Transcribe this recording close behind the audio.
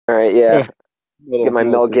right, yeah. Get my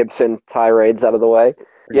Mel Little Gibson tirades out of the way.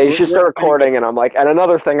 Yeah, you should start recording, and I'm like, and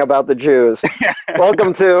another thing about the Jews.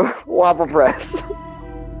 Welcome to Waffle Press.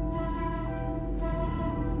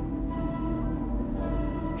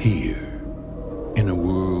 Here, in a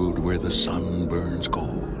world where the sun burns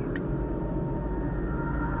cold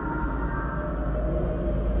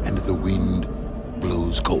and the wind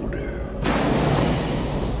blows colder,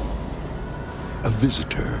 a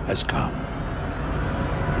visitor has come.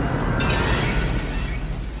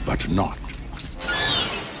 But not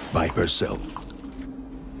by herself.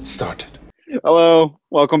 It started. Hello,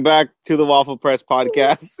 welcome back to the Waffle Press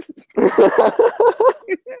podcast.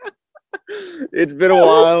 It's been a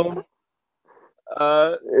while.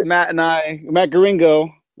 Matt Garingo.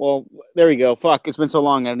 Well, there we go. Fuck, it's been so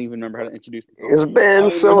long. I don't even remember how to introduce myself. It's been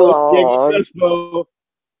so long.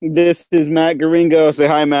 This is Matt Garingo. Say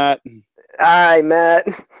hi, Matt. Hi, Matt.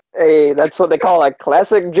 Hey, that's what they call a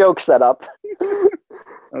classic joke setup.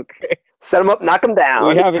 Okay. Set them up, knock them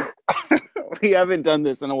down. We haven't done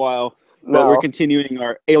this in a while, but No. we're continuing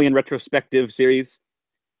our Alien Retrospective series.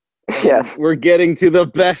 Yes. We're getting to the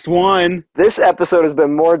best one. This episode has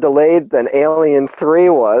been more delayed than Alien 3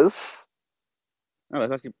 was. Oh,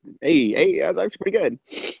 that's actually that's actually pretty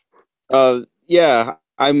good. Yeah,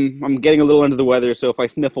 I'm getting a little under the weather, so if I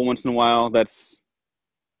sniffle once in a while, that's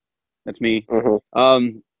me.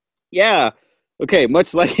 Mm-hmm. Yeah. Okay,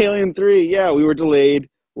 much like Alien 3, yeah, we were delayed.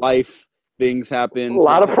 Life, things happen. A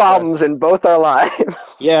lot of problems in both our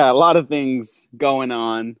lives. Yeah, a lot of things going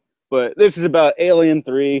on. But this is about Alien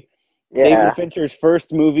 3. Yeah. David Fincher's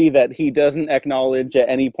first movie that he doesn't acknowledge at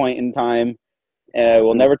any point in time.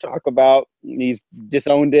 We'll never talk about. He's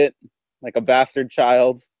disowned it like a bastard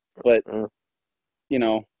child. But, you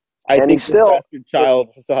know, I think this bastard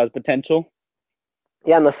child still has potential.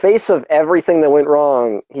 Yeah, in the face of everything that went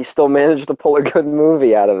wrong, he still managed to pull a good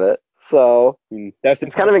movie out of it. So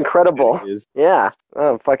it's kind of incredible. Yeah.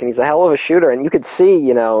 Oh, fucking, he's a hell of a shooter. And you could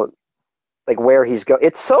see, like where he's going.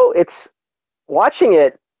 It's watching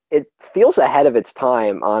it, it feels ahead of its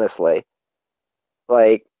time, honestly.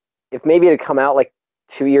 Like, if maybe it had come out like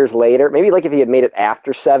 2 years later, maybe like if he had made it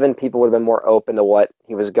after 7, people would have been more open to what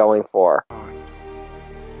he was going for.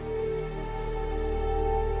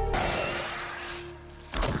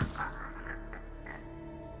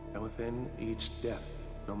 And within each death,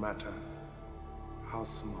 no matter how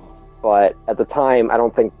small. But at the time, I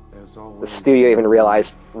don't think the studio even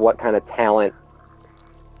realized what kind of talent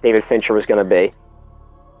David Fincher was going to be.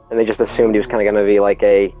 And they just assumed he was kind of going to be like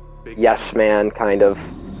a yes man kind of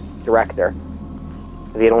director.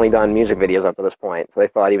 Because he had only done music videos up to this point. So they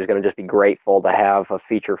thought he was going to just be grateful to have a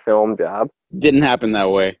feature film job. Didn't happen that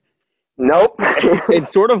way. Nope.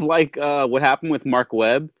 It's sort of like what happened with Mark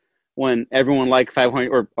Webb when everyone liked 500,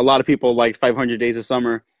 or a lot of people liked 500 Days of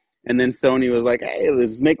Summer. And then Sony was like, hey,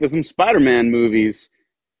 let's make some Spider-Man movies.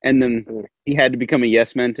 And then he had to become a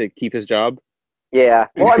yes man to keep his job. Yeah.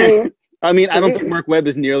 Well, I don't think Mark Webb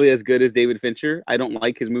is nearly as good as David Fincher. I don't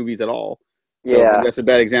like his movies at all. So yeah. That's a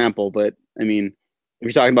bad example. But, I mean, if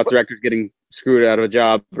you're talking about directors getting screwed out of a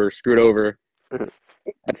job or screwed over,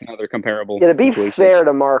 that's another comparable Yeah, to be situation. fair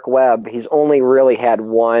to Mark Webb, he's only really had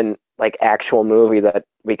one like actual movie that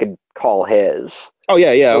we could call his. Oh,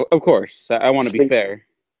 yeah, of course. I want to be fair.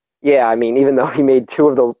 Yeah, I mean, even though he made 2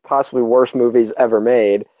 of the possibly worst movies ever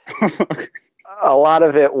made, a lot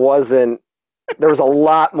of it wasn't. There was a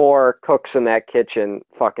lot more cooks in that kitchen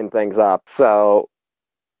fucking things up. So,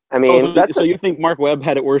 I mean, so you think Mark Webb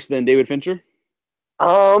had it worse than David Fincher?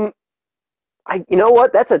 You know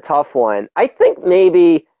what? That's a tough one. I think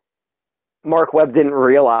maybe Mark Webb didn't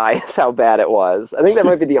realize how bad it was. I think that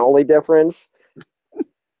might be the only difference.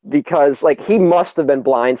 Because, like, he must have been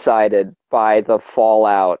blindsided by the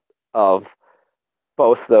fallout of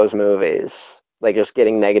both those movies. Like, just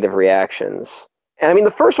getting negative reactions. And, I mean, the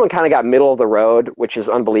first one kind of got middle of the road, which is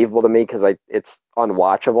unbelievable to me because it's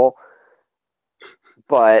unwatchable.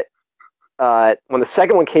 But when the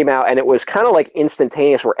second one came out, and it was kind of, like,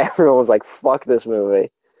 instantaneous where everyone was like, fuck this movie.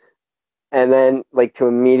 And then, like, to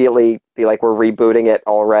immediately be like, we're rebooting it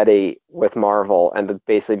already with Marvel and to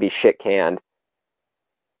basically be shit-canned.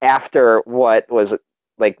 After what was,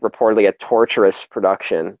 like, reportedly a torturous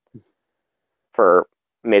production for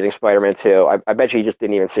Amazing Spider-Man 2. I bet you just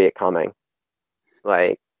didn't even see it coming.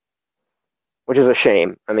 Like, which is a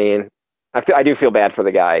shame. I mean, I do feel bad for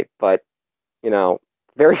the guy, but,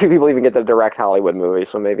 very few people even get to direct Hollywood movies,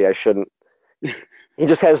 so maybe I shouldn't. He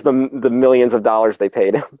just has the millions of dollars they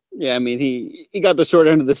paid him. Yeah, I mean, he got the short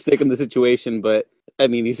end of the stick in the situation, but, I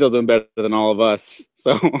mean, he's still doing better than all of us,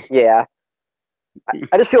 so. Yeah.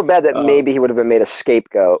 I just feel bad that Uh, maybe he would have been made a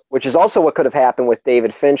scapegoat, which is also what could have happened with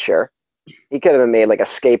David Fincher. He could have been made like a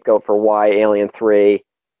scapegoat for why Alien 3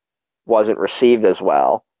 wasn't received as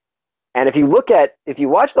well. And if you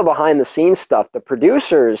watch the behind the scenes stuff, the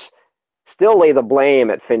producers still lay the blame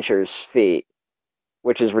at Fincher's feet,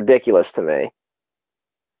 which is ridiculous to me.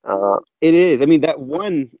 it is. I mean, that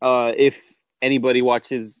one, if anybody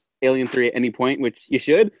watches Alien 3 at any point, which you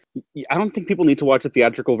should, I don't think people need to watch the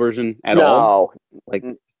theatrical version at all. No, Like,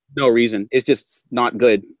 no reason. It's just not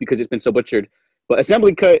good because it's been so butchered. But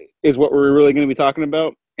assembly cut is what we're really going to be talking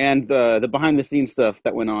about, and the behind the scenes stuff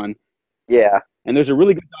that went on. yeah, And there's a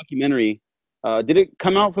really good documentary. Did it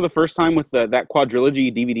come out for the first time with that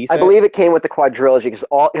quadrilogy DVD set? I believe it came with the quadrilogy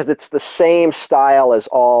because it's the same style as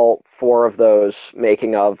all four of those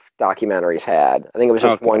making of documentaries had. I think it was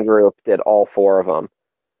just one group did all four of them.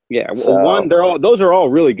 Yeah, So, those are all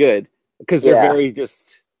really good because they're yeah. very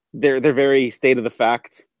they're very state of the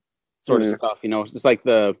fact sort of stuff. You know, it's just like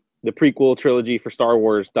the prequel trilogy for Star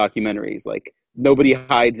Wars documentaries. Like nobody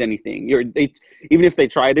hides anything. Even if they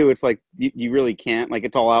try to, it's like you really can't. Like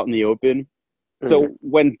it's all out in the open. So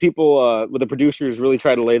when people, when the producers really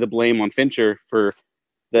try to lay the blame on Fincher for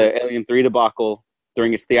the Alien 3 debacle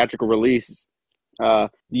during its theatrical release,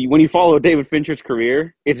 when you follow David Fincher's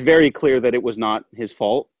career, it's very clear that it was not his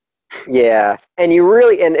fault. Yeah, and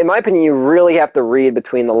in my opinion, you really have to read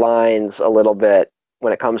between the lines a little bit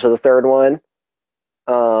when it comes to the third one,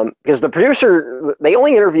 because the producer they don't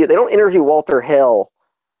interview Walter Hill,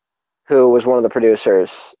 who was one of the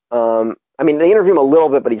producers. I mean, they interview him a little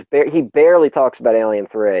bit, but he barely talks about Alien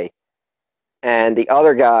 3. And the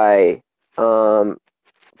other guy,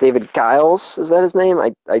 David Giles, is that his name?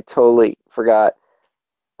 I totally forgot.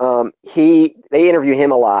 They interview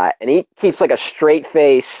him a lot, and he keeps like a straight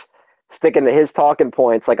face, sticking to his talking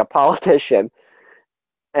points like a politician,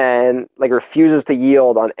 and like refuses to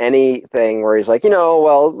yield on anything where he's like,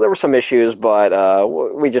 well, there were some issues, but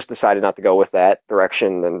we just decided not to go with that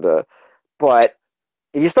direction. And but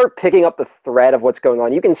if you start picking up the thread of what's going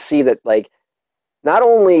on, you can see that like not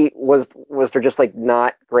only was there just like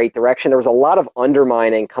not great direction, there was a lot of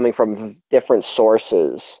undermining coming from different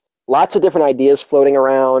sources, lots of different ideas floating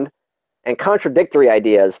around, and contradictory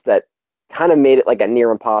ideas that kind of made it like a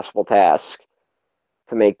near impossible task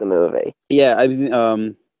to make the movie. Yeah, I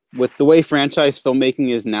mean, with the way franchise filmmaking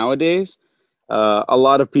is nowadays, a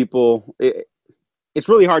lot of people, it's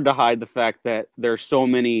really hard to hide the fact that there's so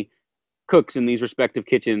many cooks in these respective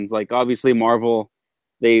kitchens. Like obviously Marvel,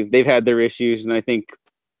 they've had their issues, and I think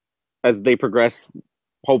as they progress,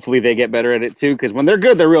 hopefully they get better at it too. Because when they're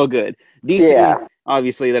good, they're real good. DC,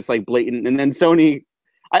 obviously, that's like blatant, and then Sony.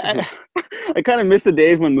 I kind of miss the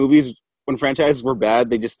days when franchises were bad,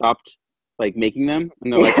 they just stopped like making them,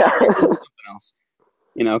 and they're like something else.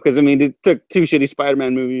 Because I mean, it took 2 shitty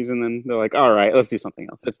Spider-Man movies, and then they're like, all right, let's do something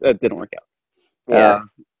else. That didn't work out. Yeah.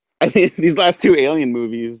 I mean, these last 2 Alien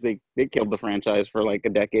movies, they killed the franchise for like a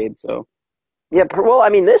decade. So, yeah. Well, I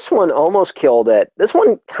mean, this one almost killed it. This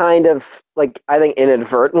one kind of like I think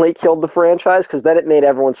inadvertently killed the franchise because then it made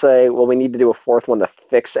everyone say, "Well, we need to do a fourth one to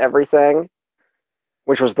fix everything,"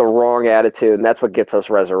 which was the wrong attitude, and that's what gets us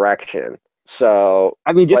Resurrection. So,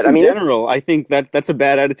 I mean, in general, I think that's a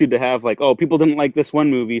bad attitude to have. Like, oh, people didn't like this one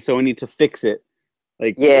movie, so we need to fix it.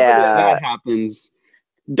 Like, yeah, that happens.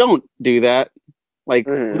 Don't do that. Like,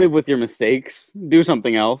 live with your mistakes. Do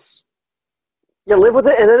something else. Yeah, live with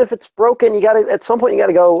it, and then if it's broken, at some point you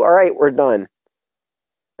gotta go. All right, we're done.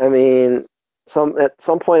 I mean, at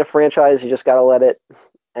some point, a franchise you just gotta let it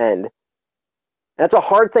end. That's a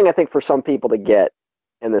hard thing, I think, for some people to get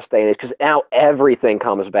in this day and age because now everything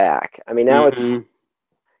comes back. I mean, now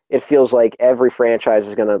it feels like every franchise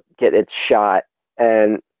is gonna get its shot,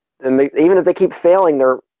 and even if they keep failing,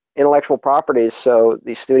 they're intellectual properties, so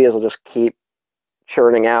these studios will just keep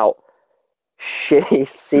churning out shitty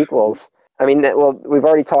sequels. I mean, well, we've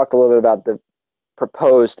already talked a little bit about the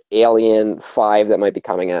proposed Alien 5 that might be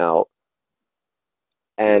coming out,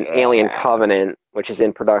 and Alien Covenant, which is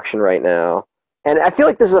in production right now. And I feel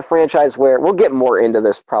like this is a franchise where we'll get more into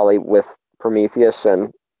this probably with Prometheus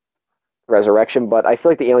and Resurrection, but I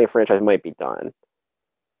feel like the Alien franchise might be done.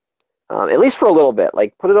 At least for a little bit.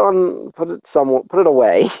 Like put it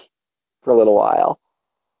away for a little while.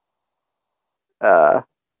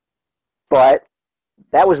 But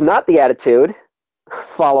that was not the attitude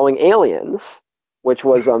following Aliens, which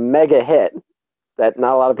was a mega hit that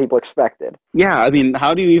not a lot of people expected. Yeah, I mean,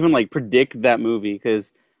 how do you even like predict that movie?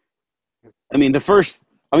 Because I mean,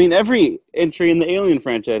 every entry in the Alien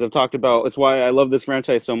franchise I've talked about. It's why I love this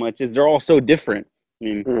franchise so much. Is they're all so different. I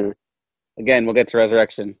mean, again, we'll get to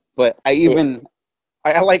Resurrection, but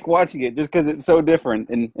I like watching it just because it's so different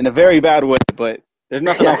in a very bad way, but there's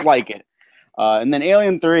nothing else like it. And then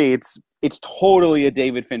Alien 3, it's totally a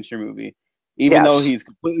David Fincher movie, even though he's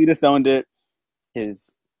completely disowned it.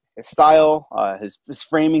 His style, his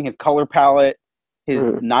framing, his color palette,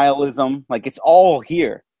 his nihilism, like it's all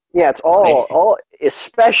here. Yeah, it's all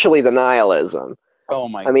especially the nihilism. Oh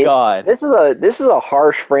my I mean, God. this is a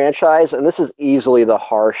harsh franchise, and this is easily the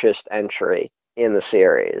harshest entry in the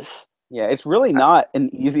series. Yeah, it's really not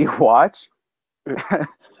an easy watch.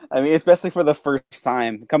 I mean, especially for the first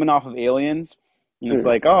time coming off of Aliens, and it's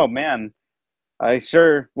like, oh man, I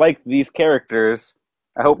sure like these characters.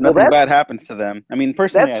 I hope nothing bad happens to them. I mean,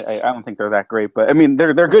 personally, I don't think they're that great, but I mean,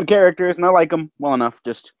 they're good characters, and I like them well enough.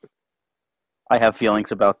 Just I have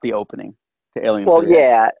feelings about the opening to Alien 3. Well,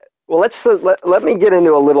 yeah. Well, let me get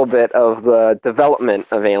into a little bit of the development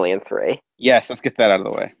of Alien 3. Yes, let's get that out of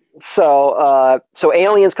the way. So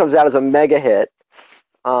Aliens comes out as a mega hit,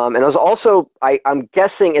 and it was also I'm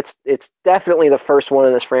guessing it's definitely the first one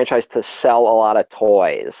in this franchise to sell a lot of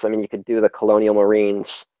toys. I mean, you could do the Colonial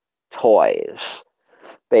Marines toys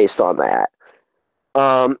based on that.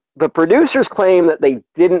 The producers claim that they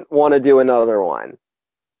didn't want to do another one,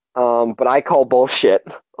 but I call bullshit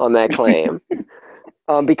on that claim.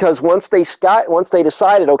 Because once they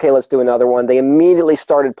decided, okay, let's do another one, they immediately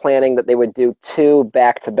started planning that they would do 2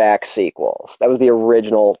 back-to-back sequels. That was the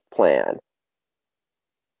original plan.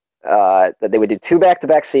 That they would do 2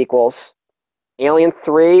 back-to-back sequels. Alien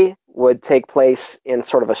 3 would take place in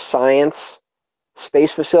sort of a science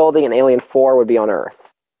space facility, and Alien 4 would be on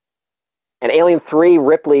Earth. And Alien 3,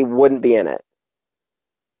 Ripley wouldn't be in it.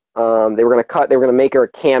 They were going to make her a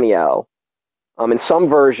cameo. In some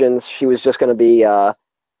versions, she was just going to be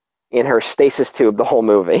in her stasis tube the whole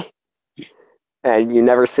movie, and you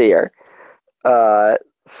never see her.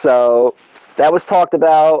 So that was talked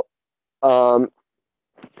about.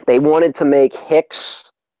 They wanted to make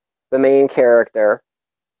Hicks the main character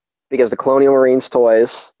because the Colonial Marines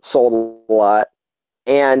toys sold a lot,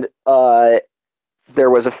 and there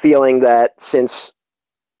was a feeling that since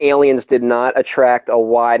Aliens did not attract a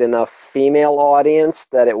wide enough female audience,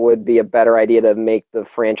 that it would be a better idea to make the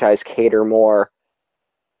franchise cater more.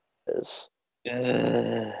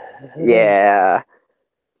 Yeah.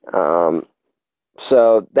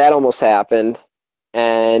 So that almost happened,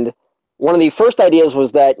 and one of the first ideas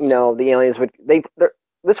was that the aliens would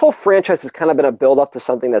this whole franchise has kind of been a build up to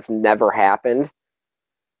something that's never happened,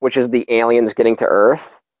 which is the aliens getting to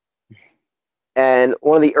Earth. And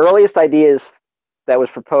one of the earliest ideas that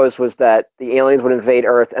was proposed was that the aliens would invade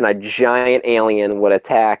Earth and a giant alien would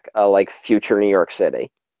attack future New York City.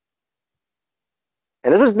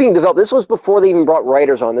 And this was being developed. This was before they even brought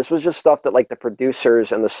writers on. This was just stuff that the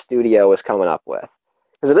producers and the studio was coming up with.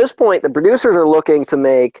 Because at this point, the producers are looking to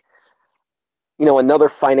make another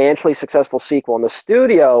financially successful sequel, and the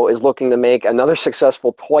studio is looking to make another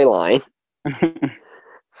successful toy line.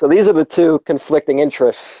 So these are the two conflicting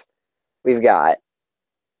interests we've got.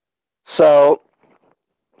 So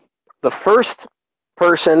the first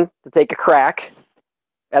person to take a crack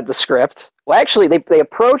at the script, well, actually, they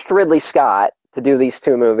approached Ridley Scott to do these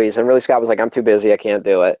 2 movies, and Ridley Scott was like, I'm too busy, I can't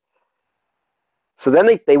do it. So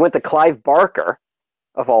then they went to Clive Barker,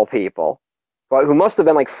 of all people, who must have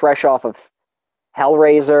been fresh off of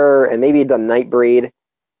Hellraiser, and maybe he'd done Nightbreed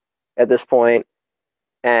at this point.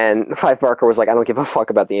 And Clive Barker was like, I don't give a fuck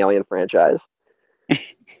about the Alien franchise.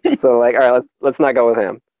 So all right, let's not go with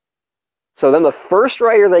him. So then the first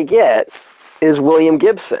writer they get is William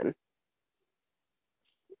Gibson,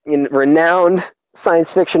 renowned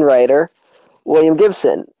science fiction writer, William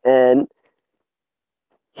Gibson. And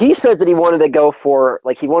he says that he wanted to go for,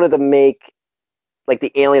 he wanted to make,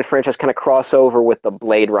 the Alien franchise kind of cross over with the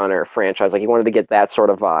Blade Runner franchise. He wanted to get that sort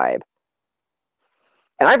of vibe.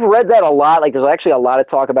 And I've read that a lot. There's actually a lot of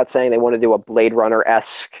talk about saying they want to do a Blade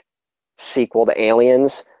Runner-esque sequel to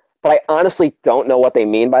Aliens. But I honestly don't know what they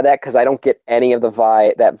mean by that, because I don't get any of that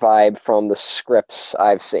vibe from the scripts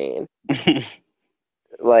I've seen.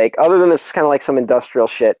 Other than this kind of some industrial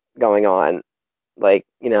shit going on. But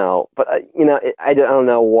I don't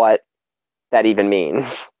know what that even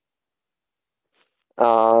means.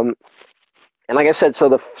 And like I said,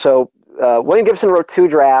 so William Gibson wrote 2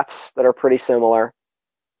 drafts that are pretty similar,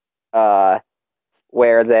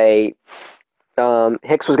 where they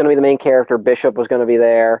Hicks was going to be the main character, Bishop was going to be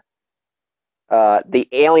there. The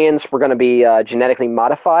aliens were going to be genetically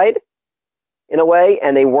modified in a way,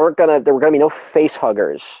 and there were going to be no face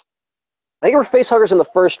huggers. I think there were face huggers in the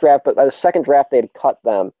first draft, but by the second draft they had cut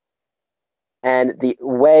them. And the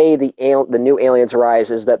way the new aliens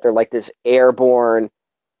rise is that they're this airborne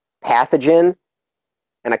pathogen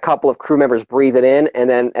and a couple of crew members breathe it in, and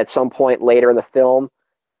then at some point later in the film,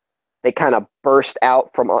 they kind of burst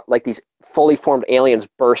out from like these fully formed aliens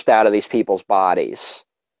burst out of these people's bodies,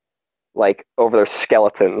 like over their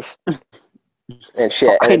skeletons and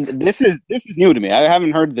shit. And this is new to me. I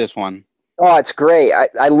haven't heard this one. oh, it's great.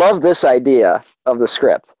 I love this idea of the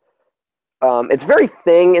script. It's very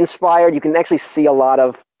Thing inspired. You can actually see a lot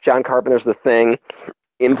of John Carpenter's The Thing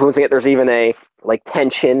influencing it. There's even a like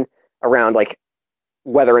tension around like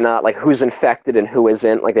whether or not like who's infected and who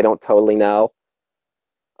isn't. Like they don't totally know.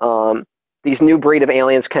 These new breed of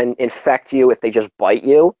aliens can infect you if they just bite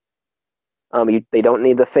you. They don't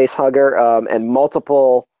need the face hugger, and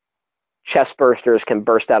multiple chest bursters can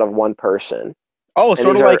burst out of one person. Oh,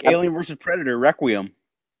 sort of like Alien versus Predator, Requiem.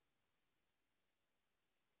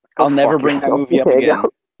 I'll never bring that movie up again.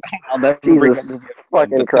 I'll never bring that movie up again.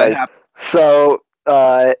 Fucking Christ. So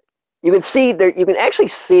you can see there. You can actually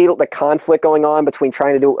see the conflict going on between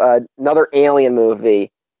trying to do another Alien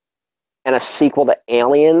movie and a sequel to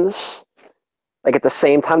Aliens. Like at the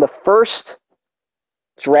same time, the first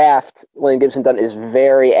draft William Gibson done is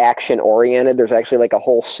very action oriented. There's actually like a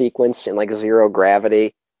whole sequence in like zero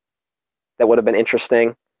gravity that would have been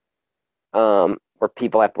interesting, where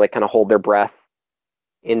people have to like kind of hold their breath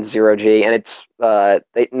in zero G, and it's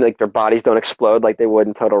they like their bodies don't explode like they would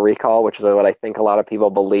in Total Recall, which is what I think a lot of people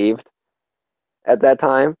believed at that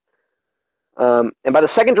time. And by the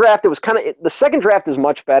second draft, it was kind of the second draft is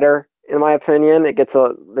much better in my opinion. There's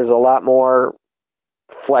a lot more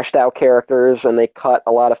fleshed out characters, and they cut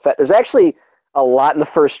a lot of there's actually a lot in the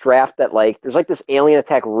first draft that like there's like this alien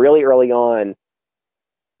attack really early on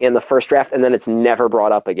in the first draft, and then it's never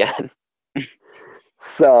brought up again.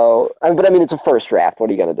 So, but I mean, it's a first draft. What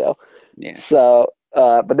are you gonna do? Yeah. So,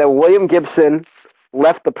 but then William Gibson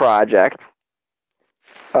left the project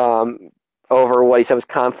over what he said was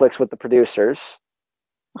conflicts with the producers.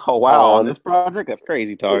 Oh wow! On this project, that's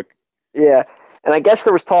crazy talk. Yeah, and I guess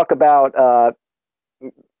there was talk about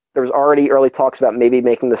there was already early talks about maybe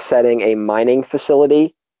making the setting a mining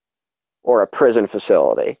facility or a prison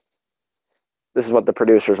facility. This is what the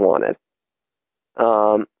producers wanted.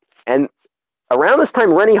 And around this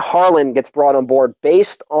time, Rennie Harlin gets brought on board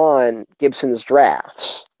based on Gibson's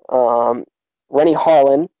drafts. Rennie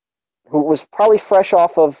Harlin, who was probably fresh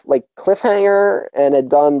off of like Cliffhanger and had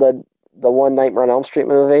done the one Nightmare on Elm Street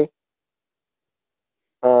movie.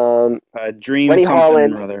 Dream Rennie something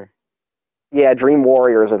Harlin, or other. Yeah, Dream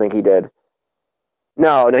Warriors, I think he did.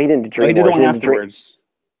 No, he didn't do Dream he did Warriors. the one afterwards.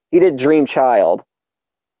 He did Dream Child.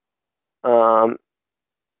 And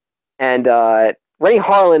Rennie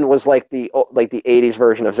Harlin was like the 80s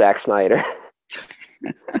version of Zack Snyder.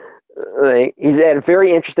 He's had a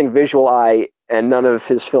very interesting visual eye, and none of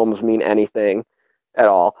his films mean anything at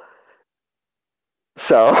all.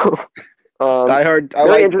 So, Die Hard. I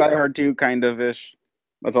like Die Hard 2 kind of ish.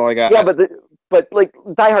 That's all I got. Yeah, but like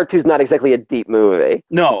Die Hard 2 is not exactly a deep movie.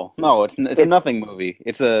 No, it's a nothing movie.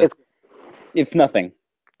 It's nothing.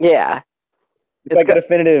 Yeah, it's like a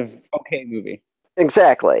definitive okay movie.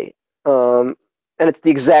 Exactly. And it's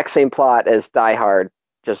the exact same plot as Die Hard,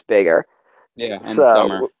 just bigger. Yeah, and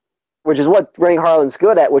dumber. Which is what Rennie Harlin's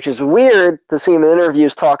good at, which is weird to see him in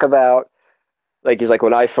interviews talk about. Like, he's like,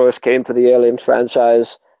 when I first came to the Alien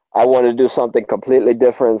franchise, I wanted to do something completely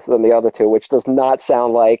different than the other two, which does not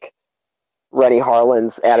sound like Rennie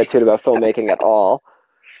Harlin's attitude about filmmaking at all.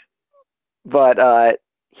 But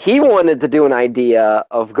he wanted to do an idea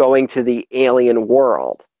of going to the alien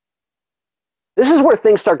world. This is where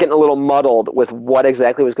things start getting a little muddled with what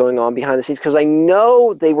exactly was going on behind the scenes, because I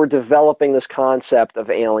know they were developing this concept of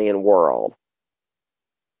alien world,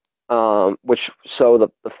 so the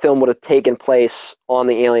film would have taken place on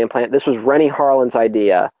the alien planet. This was Rennie Harlin's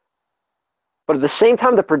idea. But at the same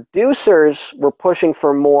time, the producers were pushing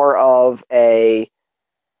for more of a,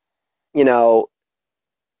 the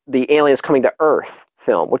aliens coming to Earth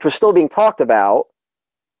film, which was still being talked about.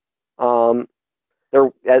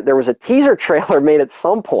 There was a teaser trailer made at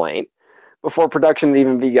some point before production had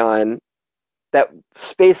even begun that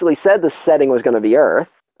basically said the setting was going to be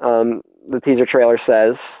Earth. The teaser trailer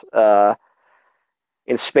says,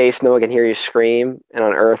 in space, no one can hear you scream, and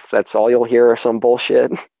on Earth, that's all you'll hear or some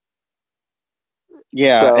bullshit.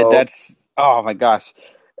 Yeah, so, that's, oh my gosh.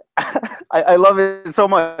 I love it so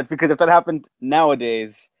much, because if that happened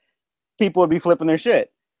nowadays, people would be flipping their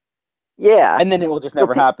shit. Yeah. And then it will just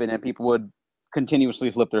never happen, and people would continuously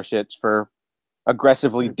flip their shits for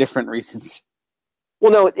aggressively different reasons.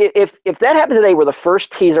 Well, no, if that happened today, where the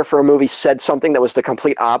first teaser for a movie said something that was the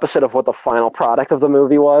complete opposite of what the final product of the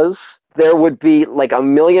movie was, there would be like a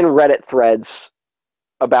million Reddit threads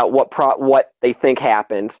about what they think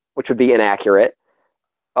happened, which would be inaccurate.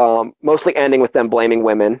 mostly ending with them blaming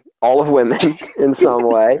women, all of women in some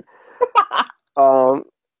way. Um,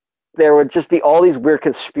 there would just be all these weird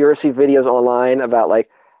conspiracy videos online about like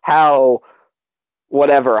how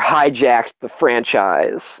whatever hijacked the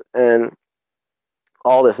franchise and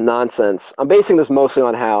all this nonsense. I'm basing this mostly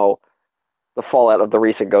on how the fallout of the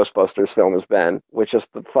recent Ghostbusters film has been, which is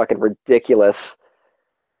the fucking ridiculous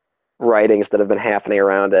writings that have been happening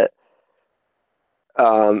around it.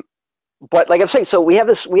 But like I'm saying, so we have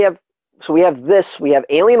this, we have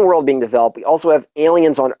Alien World being developed. We also have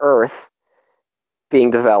Aliens on Earth being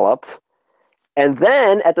developed, and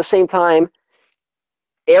then at the same time,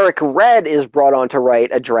 Eric Red is brought on to write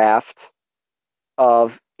a draft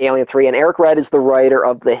of Alien 3, and Eric Red is the writer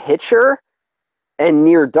of The Hitcher and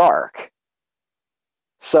Near Dark.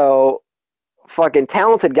 So, fucking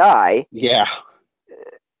talented guy. Yeah.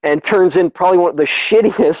 And turns in probably one of the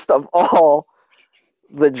shittiest of all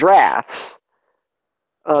the drafts.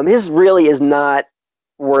 His really is not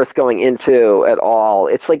worth going into at all.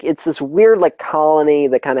 It's like it's this weird like colony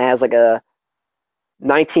that kind of has like a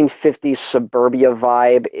 1950s suburbia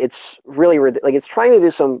vibe. It's really like it's trying to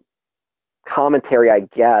do some commentary, I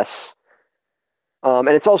guess, and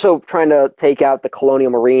it's also trying to take out the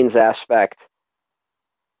colonial marines aspect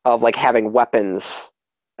of like having weapons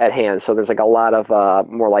at hand. So there's like a lot of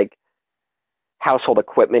more like household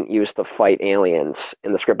equipment used to fight aliens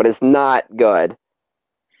in the script, but it's not good.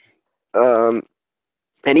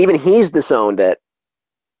 And even he's disowned it.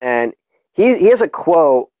 And he has a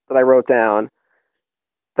quote that I wrote down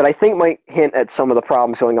that I think might hint at some of the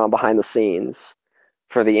problems going on behind the scenes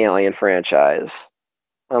for the Alien franchise.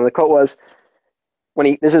 The quote was,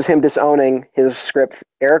 this is him disowning his script,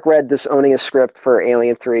 Eric Red disowning his script for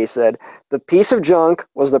Alien 3, said, "The piece of junk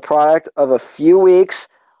was the product of a few weeks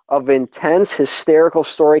of intense, hysterical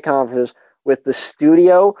story conferences with the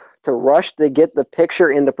studio to rush to get the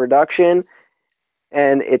picture into production,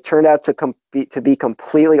 and it turned out to be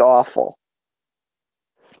completely awful."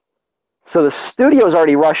 So the studio's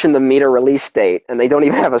already rushing to meet a release date, and they don't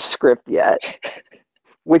even have a script yet,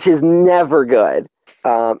 which is never good.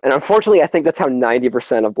 And unfortunately, I think that's how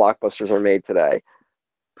 90% of blockbusters are made today.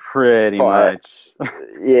 Pretty much.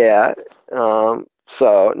 Yeah.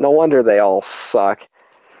 So no wonder they all suck.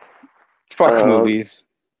 Fuck movies.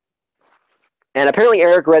 And apparently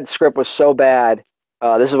Eric Red's script was so bad,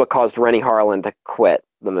 this is what caused Rennie Harlan to quit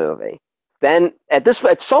the movie. Then at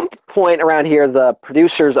some point around here, the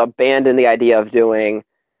producers abandoned the idea of doing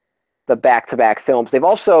the back-to-back films. They've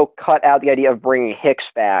also cut out the idea of bringing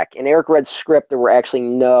Hicks back. In Eric Red's script, there were actually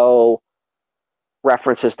no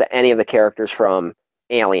references to any of the characters from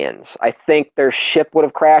Aliens. I think their ship would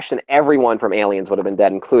have crashed and everyone from Aliens would have been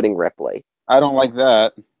dead, including Ripley. I don't like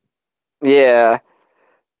that. Yeah.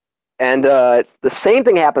 And the same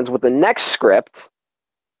thing happens with the next script,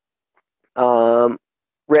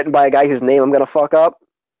 written by a guy whose name I'm going to fuck up.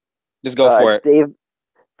 Just go for it.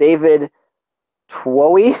 David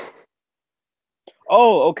Twohy.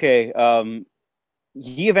 Oh, okay.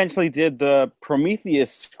 He eventually did the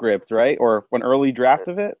Prometheus script, right? Or an early draft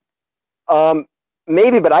of it?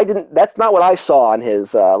 Maybe, but I didn't. That's not what I saw on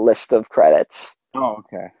his list of credits. Oh,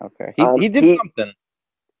 okay. He did something.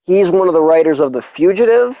 He's one of the writers of The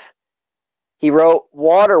Fugitive. He wrote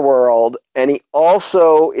Waterworld, and he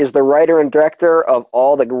also is the writer and director of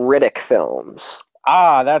all the Riddick films.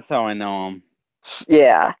 Ah, that's how I know him.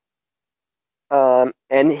 Yeah.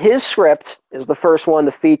 And his script is the first one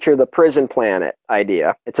to feature the prison planet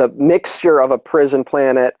idea. It's a mixture of a prison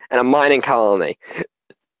planet and a mining colony.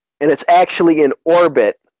 And it's actually in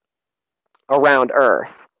orbit around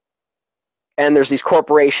Earth. And there's these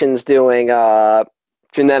corporations doing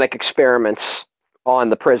genetic experiments on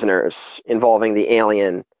the prisoners involving the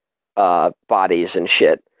alien bodies and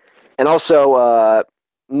shit. And also,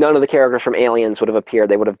 none of the characters from Aliens would have appeared.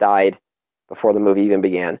 They would have died before the movie even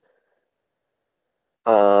began.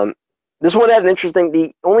 This one had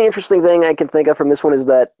the only interesting thing I can think of from this one is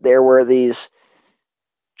that there were these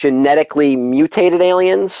genetically mutated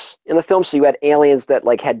aliens in the film. So you had aliens that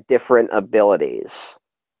like had different abilities.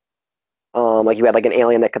 Like you had like an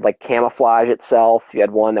alien that could like camouflage itself. You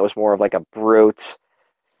had one that was more of like a brute.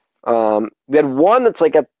 You had one that's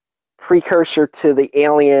like a precursor to the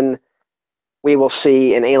alien we will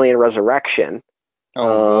see in Alien Resurrection.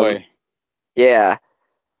 Oh boy. Yeah.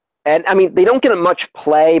 And I mean, they don't get much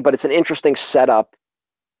play, but it's an interesting setup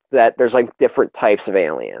that there's like different types of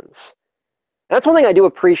aliens. And that's one thing I do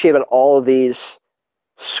appreciate about all of these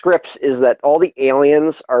scripts is that all the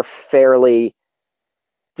aliens are fairly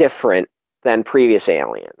different than previous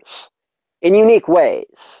aliens in unique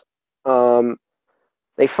ways.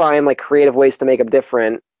 They find like creative ways to make them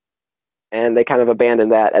different. and they kind of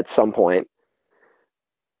abandoned that at some point.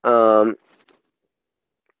 So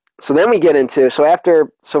then we get into,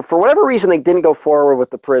 so for whatever reason, they didn't go forward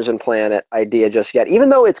with the prison planet idea just yet, even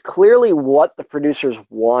though it's clearly what the producers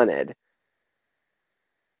wanted.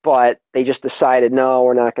 But they just decided, no,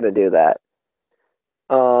 we're not going to do that.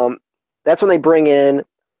 That's when they bring in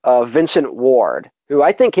Vincent Ward, who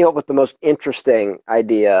I think came up with the most interesting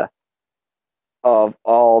idea of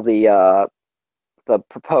all the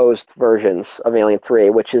proposed versions of Alien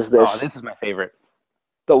 3, which is this. Oh, this is my favorite.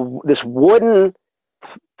 This wooden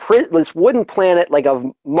planet, like, of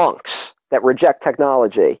monks that reject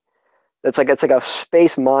technology. It's like a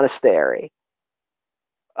space monastery.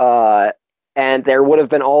 And there would have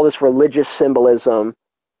been all this religious symbolism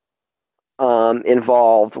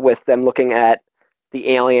involved with them looking at the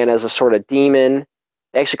alien as a sort of demon.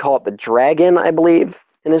 They actually call it the dragon, I believe,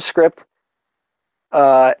 in his script.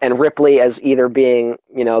 And Ripley as either being,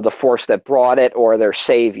 the force that brought it or their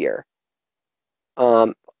savior.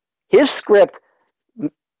 His script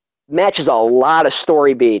matches a lot of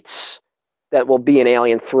story beats that will be in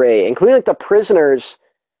Alien 3, including like the prisoners.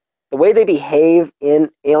 The way they behave in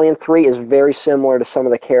Alien 3 is very similar to some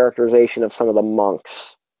of the characterization of some of the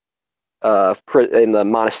monks in the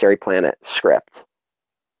Monastery Planet script.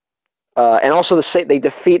 And also they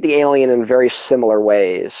defeat the alien in very similar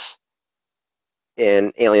ways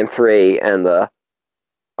in Alien 3 and the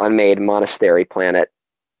unmade Monastery Planet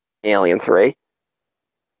Alien 3.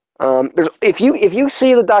 If you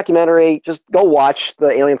see the documentary, just go watch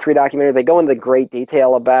the Alien 3 documentary. They go into great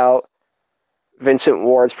detail about Vincent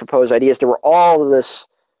Ward's proposed ideas. There were all of this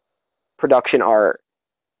production art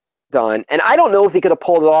done, and I don't know if he could have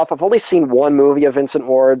pulled it off. I've only seen one movie of Vincent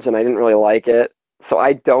Ward's, and I didn't really like it, so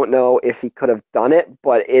I don't know if he could have done it.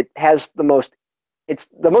 But it's the most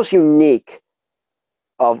unique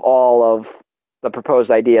of all of the proposed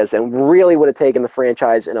ideas, and really would have taken the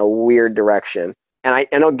franchise in a weird direction, and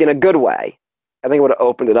in a good way. I think it would have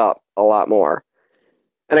opened it up a lot more.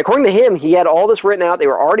 And according to him, he had all this written out. They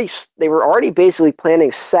were already basically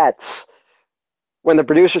planning sets when the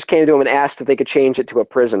producers came to him and asked if they could change it to a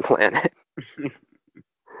prison planet.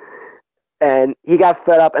 And he got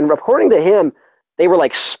fed up. And according to him, they were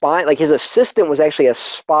like spying. Like his assistant was actually a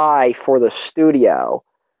spy for the studio,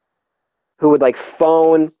 who would like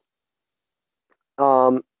phone,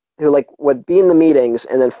 who like would be in the meetings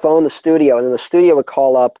and then phone the studio, and then the studio would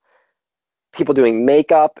call up people doing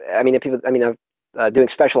makeup. Doing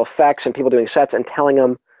special effects and people doing sets and telling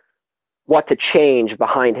them what to change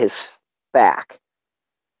behind his back.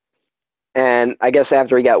 And I guess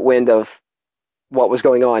after he got wind of what was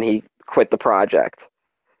going on, he quit the project,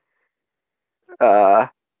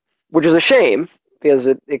 which is a shame because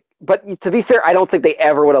but to be fair, I don't think they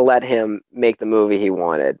ever would have let him make the movie he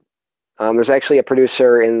wanted. There's actually a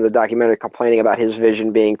producer in the documentary complaining about his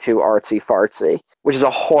vision being too artsy-fartsy, which is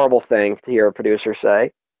a horrible thing to hear a producer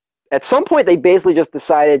say. At some point, they basically just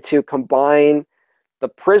decided to combine the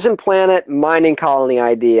prison planet mining colony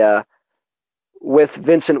idea with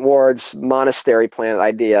Vincent Ward's monastery planet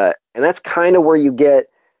idea. And that's kind of where you get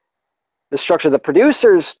the structure. The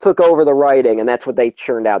producers took over the writing, and that's what they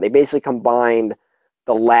churned out. They basically combined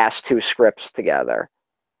the last two scripts together.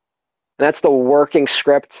 And that's the working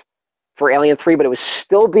script for Alien 3, but it was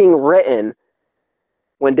still being written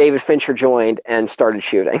when David Fincher joined and started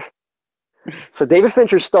shooting. So David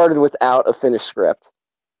Fincher started without a finished script.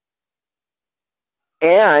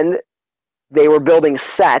 And they were building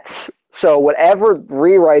sets, so whatever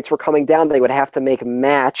rewrites were coming down, they would have to make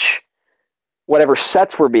match whatever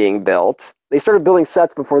sets were being built. They started building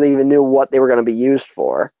sets before they even knew what they were going to be used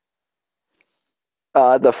for.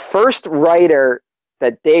 The first writer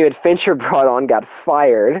that David Fincher brought on got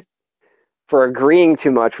fired for agreeing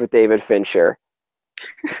too much with David Fincher.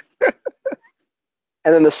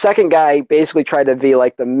 And then the second guy basically tried to be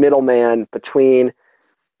like the middleman between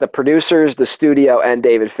the producers, the studio, and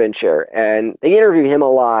David Fincher. And they interviewed him a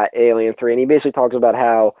lot, Alien 3, and he basically talks about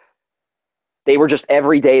how they were just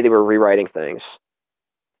every day they were rewriting things.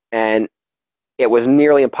 And it was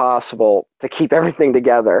nearly impossible to keep everything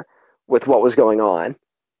together with what was going on.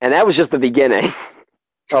 And that was just the beginning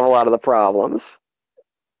of a lot of the problems.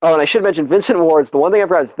 Oh, and I should mention Vincent Ward's. The one thing I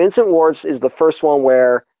forgot, Vincent Ward's is the first one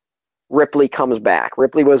where Ripley comes back.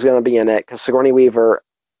 Ripley was going to be in it because Sigourney Weaver,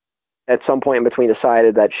 at some point in between,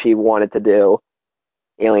 decided that she wanted to do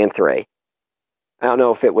Alien 3. I don't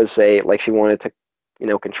know if it was she wanted to,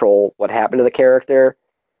 control what happened to the character.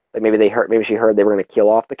 Like maybe she heard they were going to kill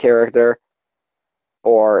off the character,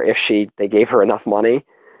 or if they gave her enough money.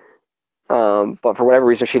 But for whatever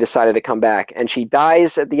reason, she decided to come back, and she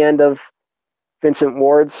dies at the end of Vincent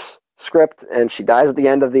Ward's script, and she dies at the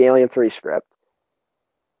end of the Alien 3 script.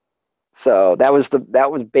 So that was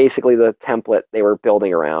basically the template they were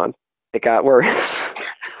building around. It got worse.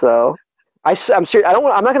 So I'm serious. I'm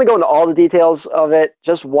not going to go into all the details of it.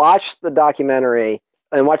 Just watch the documentary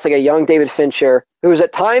and watch like a young David Fincher, who's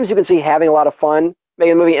at times you can see having a lot of fun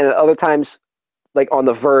making a movie, and at other times like on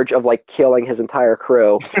the verge of like killing his entire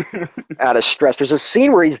crew out of stress. There's a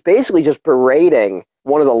scene where he's basically just berating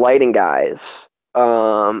one of the lighting guys,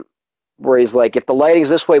 where he's like, if the lighting's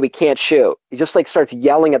this way, we can't shoot. He just like starts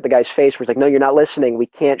yelling at the guy's face where he's like, no, you're not listening. We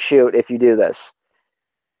can't shoot if you do this.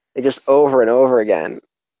 They just over and over again.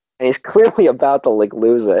 And he's clearly about to like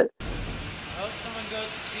lose it. I hope someone goes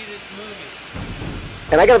to see this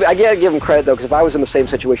movie. And I gotta give him credit though, because if I was in the same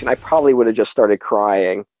situation, I probably would have just started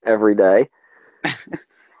crying every day.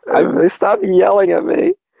 They stopped yelling at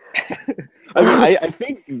me. I mean, I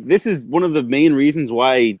think this is one of the main reasons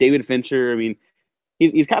why David Fincher, I mean,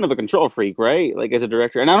 he's kind of a control freak, right? Like as a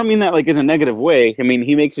director. And I don't mean that like in a negative way. I mean,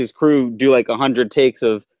 he makes his crew do like 100 takes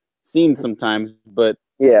of scenes sometimes, but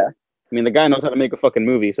yeah. I mean, the guy knows how to make a fucking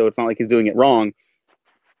movie, so it's not like he's doing it wrong.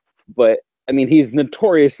 But I mean, he's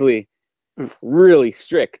notoriously really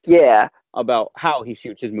strict about how he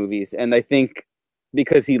shoots his movies. And I think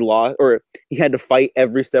because he lost, or he had to fight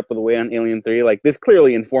every step of the way on Alien 3, like this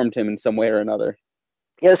clearly informed him in some way or another.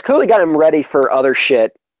 Yeah, it's clearly got him ready for other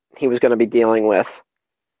shit he was going to be dealing with.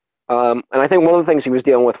 And I think one of the things he was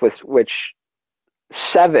dealing with which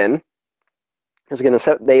 7 is going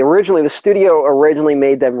to, the studio originally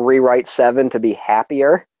made them rewrite 7 to be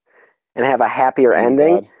happier and have a happier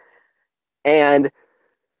ending. God. And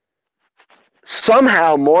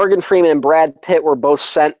somehow Morgan Freeman and Brad Pitt were both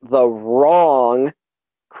sent the wrong,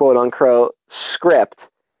 quote unquote, script,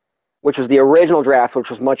 which was the original draft, which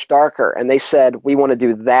was much darker. And they said, we want to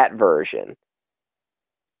do that version.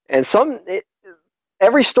 And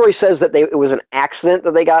every story says that it was an accident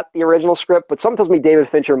that they got the original script, but some tells me David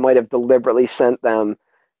Fincher might have deliberately sent them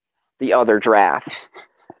the other draft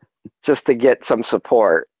just to get some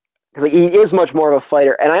support. Because he is much more of a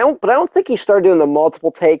fighter. And I don't think he started doing the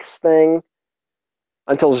multiple takes thing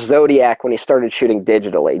until Zodiac, when he started shooting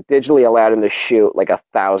digitally. Digitally allowed him to shoot like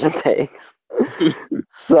 1,000 takes.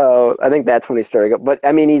 So I think that's when he started. But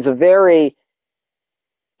I mean, he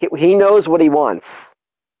knows what he wants,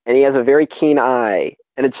 and he has a very keen eye,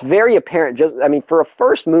 and it's very apparent. For a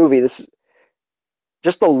first movie,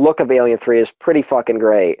 just the look of Alien 3 is pretty fucking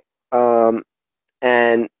great.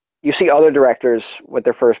 And you see other directors with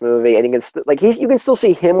their first movie, and you can still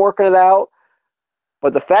see him working it out.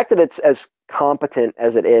 But the fact that it's as competent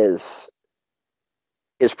as it is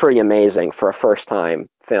pretty amazing for a first-time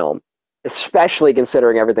film, especially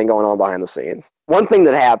considering everything going on behind the scenes. One thing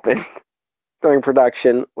that happened during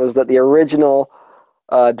production was that the original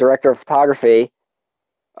director of photography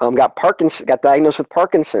got diagnosed with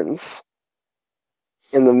Parkinson's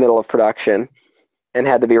in the middle of production and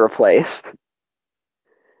had to be replaced.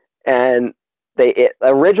 And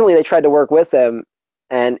originally they tried to work with him,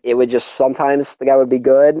 and it would just, sometimes the guy would be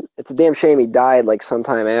good. It's a damn shame he died like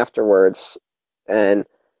sometime afterwards. And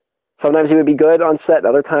sometimes he would be good on set, and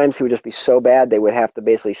other times he would just be so bad they would have to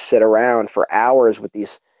basically sit around for hours with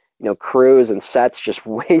these, crews and sets just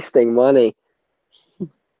wasting money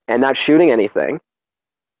and not shooting anything.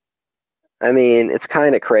 I mean, it's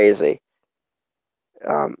kind of crazy.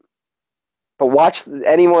 But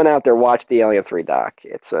anyone out there, watch the Alien 3 doc.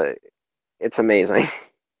 It's amazing.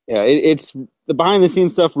 Yeah, it's the behind the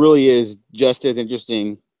scenes stuff really is just as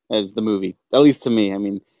interesting as the movie, at least to me. I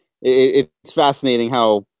mean, it's fascinating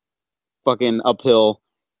how fucking uphill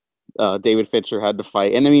David Fincher had to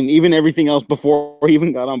fight, and I mean, even everything else before he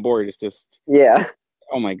even got on board is just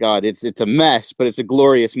oh my god, it's a mess, but it's a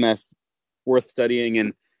glorious mess, worth studying,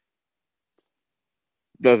 and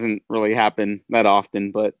doesn't really happen that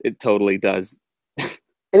often, but it totally does. And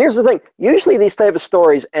here's the thing: usually these type of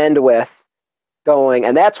stories end with going,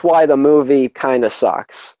 and that's why the movie kind of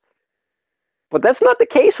sucks. But that's not the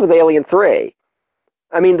case with Alien 3.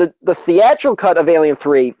 I mean, the theatrical cut of Alien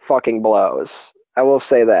 3 fucking blows. I will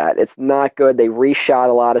say that. It's not good. They reshot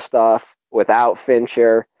a lot of stuff without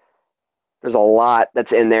Fincher. There's a lot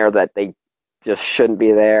that's in there that they just shouldn't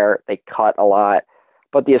be there. They cut a lot.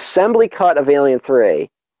 But the assembly cut of Alien 3,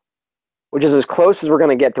 which is as close as we're going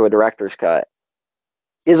to get to a director's cut,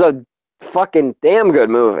 is a fucking damn good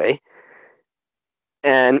movie.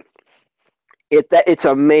 And it's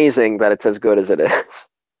amazing that it's as good as it is.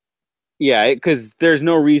 Yeah, because there's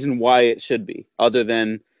no reason why it should be, other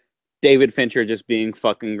than David Fincher just being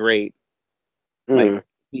fucking great. Like,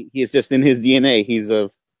 he's just in his DNA. He's a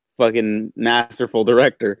fucking masterful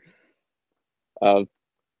director. So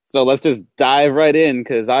So let's just dive right in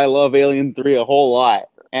because I love Alien 3 a whole lot.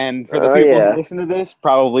 And for the people who listen to this,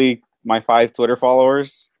 probably my 5 Twitter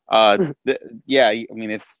followers, yeah, I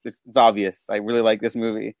mean, it's obvious. I really like this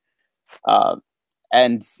movie.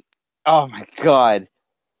 And, oh my God.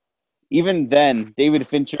 Even then, David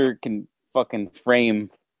Fincher can fucking frame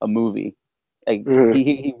a movie. Like,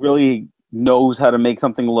 he really knows how to make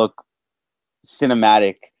something look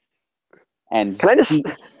cinematic. And Can I just...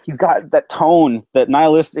 he's got that tone, that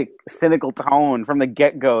nihilistic, cynical tone from the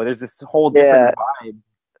get-go. There's this whole different vibe.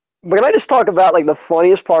 But can I just talk about, like, the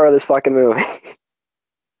funniest part of this fucking movie?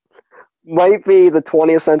 Might be the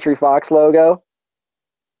 20th Century Fox logo,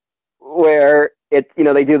 where they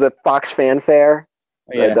do the Fox fanfare.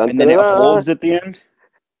 Yeah, and then it holds at the end.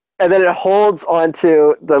 And then it holds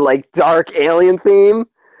onto the, like, dark alien theme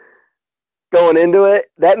going into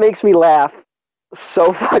it. That makes me laugh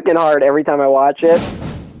so fucking hard every time I watch it.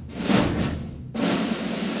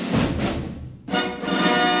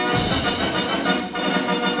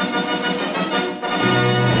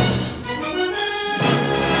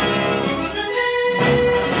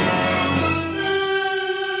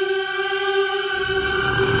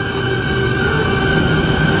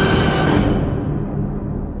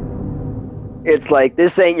 It's like,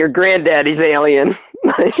 this ain't your granddaddy's alien.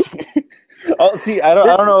 Oh, see, I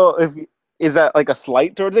don't know if is that like a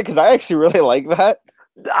slight towards it, because I actually really like that.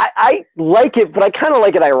 I like it, but I kind of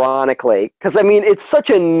like it ironically, because I mean, it's such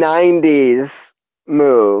a '90s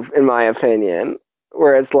move, in my opinion,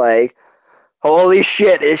 where it's like, holy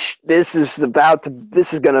shit, this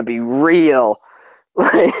is gonna be real,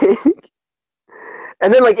 like,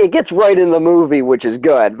 and then like it gets right in the movie, which is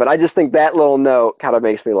good. But I just think that little note kind of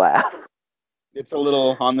makes me laugh. It's a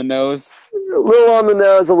little on the nose. A little on the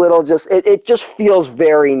nose, a little just... It just feels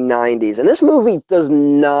very 90s. And this movie does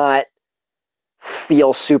not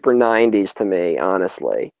feel super 90s to me,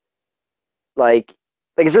 honestly. Like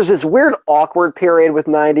there's this weird awkward period with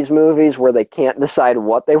 90s movies where they can't decide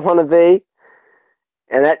what they want to be.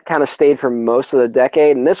 And that kind of stayed for most of the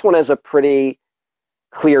decade. And this one has a pretty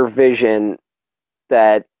clear vision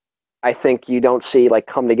that I think you don't see like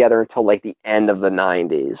come together until like the end of the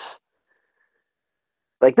 90s.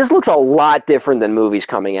 Like, this looks a lot different than movies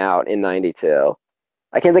coming out in 92.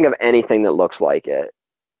 I can't think of anything that looks like it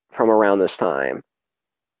from around this time,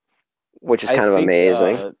 which is kind of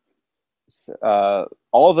amazing.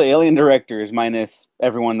 All the Alien directors, minus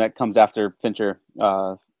everyone that comes after Fincher,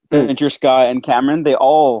 Fincher, Scott, and Cameron,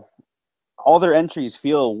 all their entries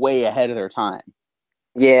feel way ahead of their time.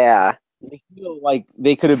 Yeah. They feel like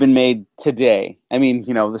they could have been made today. I mean,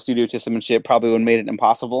 the studio system and shit probably would have made it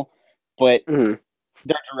impossible, but...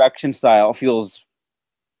 their direction style feels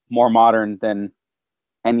more modern than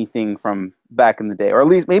anything from back in the day, or at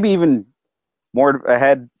least maybe even more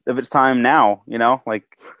ahead of its time now,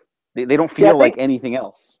 like they don't feel like anything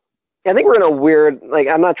else. I think we're in a weird, like,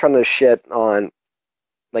 I'm not trying to shit on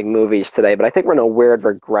like movies today, but I think we're in a weird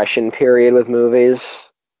regression period with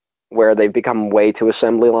movies where they've become way too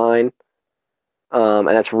assembly line. And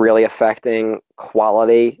that's really affecting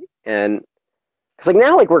quality. And because like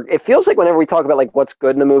now, like it feels like whenever we talk about like what's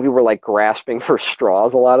good in a movie, we're like grasping for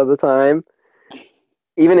straws a lot of the time.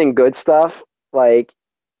 Even in good stuff, like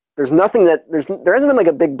there hasn't been like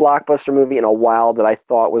a big blockbuster movie in a while that I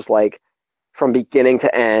thought was like from beginning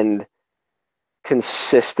to end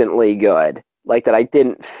consistently good. Like that I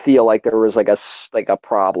didn't feel like there was like a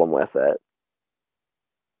problem with it.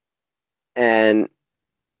 And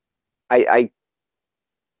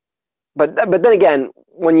but then again,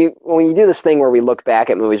 when you do this thing where we look back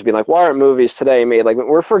at movies, being like, why aren't movies today made? Like,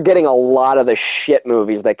 we're forgetting a lot of the shit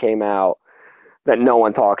movies that came out that no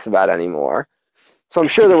one talks about anymore. So I'm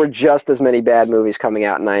sure there were just as many bad movies coming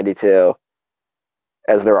out in '92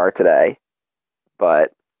 as there are today,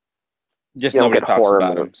 but just nobody talks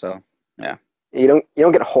about them. So yeah, you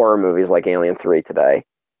don't get horror movies like Alien 3 today.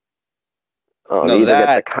 No,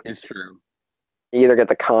 that is true. You either get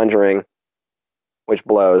The Conjuring, which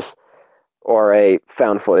blows, or a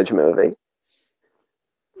found footage movie.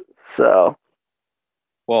 So,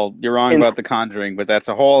 well, you're wrong about The Conjuring, but that's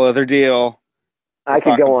a whole other deal. I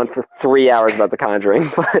could go on for 3 hours about The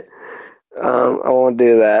Conjuring, but I won't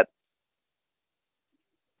do that.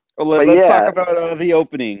 Well, let's talk about the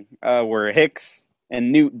opening, where Hicks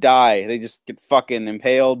and Newt die. They just get fucking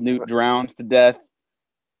impaled. Newt drowns to death.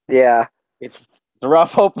 Yeah. It's a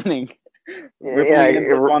rough opening. Ripley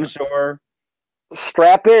ends up on shore.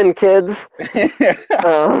 Strap in, kids.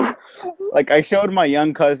 Like, I showed my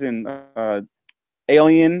young cousin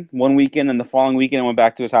Alien one weekend, and the following weekend I went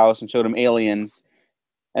back to his house and showed him Aliens.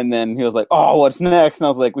 And then he was like, "Oh, what's next?" And I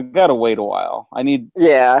was like, "We gotta wait a while. I need you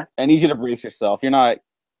to brace yourself. You're not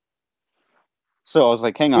So I was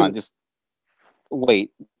like, hang on, just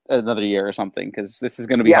wait another year or something, because this is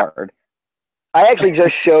going to be Yeah. hard. I actually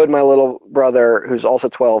just showed my little brother, who's also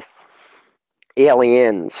 12,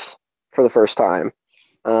 Aliens for the first time.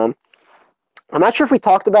 I'm not sure if we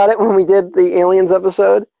talked about it when we did the Aliens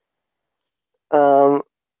episode,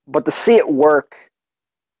 but to see it work,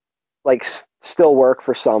 like still work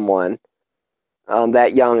for someone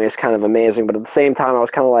that young is kind of amazing. But at the same time, I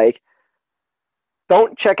was kind of like,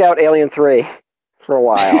 don't check out Alien 3 for a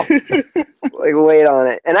while. Like, wait on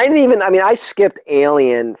it. And I skipped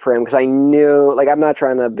Alien for him because I knew, like, I'm not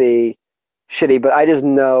trying to be shitty, but I just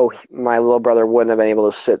know my little brother wouldn't have been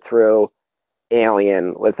able to sit through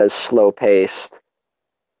Alien with as slow paced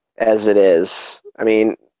as it is. I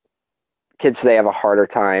mean, kids today have a harder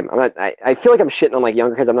time. I feel like I'm shitting on like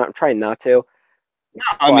younger kids. I'm trying not to.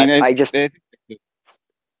 I mean,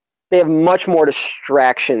 They have much more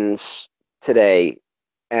distractions today,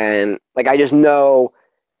 and like I just know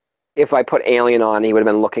if I put Alien on, he would have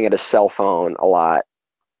been looking at his cell phone a lot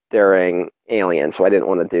during Alien, so I didn't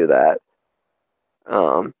want to do that.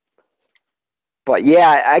 But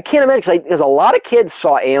yeah, I can't imagine because a lot of kids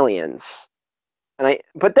saw Aliens,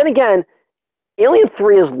 but then again, Alien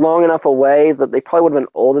 3 is long enough away that they probably would have been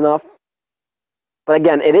old enough. But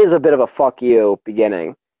again, it is a bit of a fuck you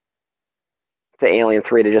beginning to Alien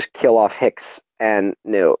 3 to just kill off Hicks and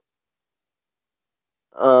Newt.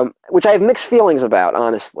 Which I have mixed feelings about,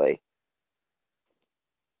 honestly.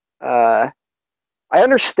 I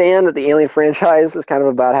understand that the Alien franchise is kind of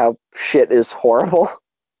about how shit is horrible.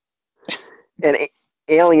 And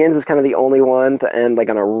Aliens is kind of the only one to end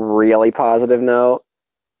like on a really positive note.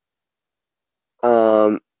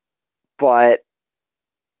 But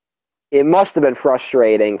it must have been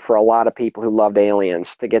frustrating for a lot of people who loved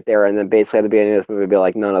Aliens to get there and then basically at the beginning of this movie be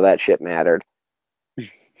like, none of that shit mattered.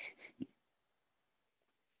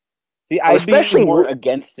 See, I'd be more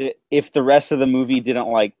against it if the rest of the movie didn't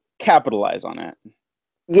like capitalize on it.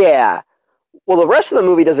 Yeah. Well, the rest of the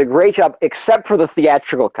movie does a great job, except for the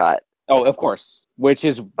theatrical cut. Oh, of course. Which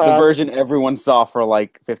is the version everyone saw for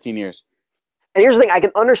like 15 years. And here's the thing, I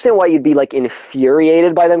can understand why you'd be like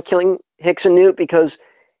infuriated by them killing Hicks and Newt, because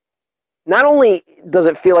not only does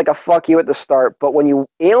it feel like a fuck you at the start, but when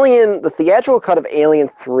the theatrical cut of Alien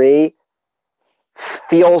 3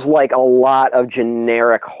 feels like a lot of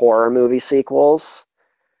generic horror movie sequels.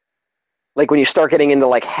 Like when you start getting into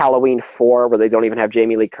like Halloween 4 where they don't even have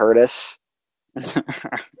Jamie Lee Curtis.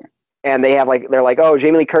 And they're like, oh,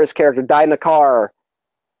 Jamie Lee Curtis' character died in a car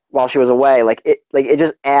while she was away. Like it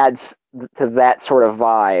just adds to that sort of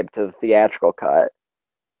vibe to the theatrical cut.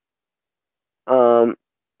 But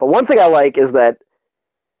one thing I like is that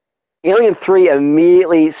Alien 3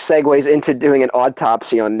 immediately segues into doing an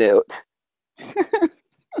autopsy on Newt.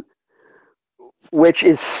 Which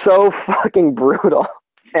is so fucking brutal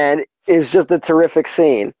and is just a terrific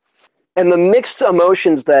scene. And the mixed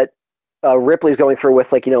emotions that Ripley's going through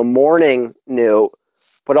with, like, mourning Newt,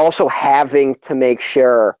 but also having to make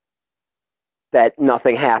sure that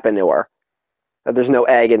nothing happened to her, that there's no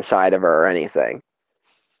egg inside of her or anything.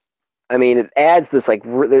 I mean, it adds this, like,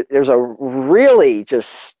 there's a really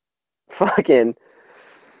just fucking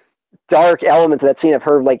dark element to that scene of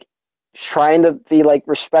her, like, trying to be, like,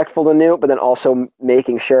 respectful to Newt, but then also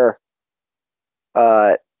making sure,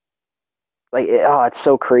 it's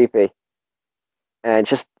so creepy. And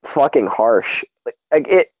just fucking harsh. Like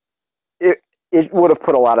it would have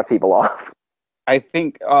put a lot of people off. I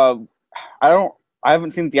think, I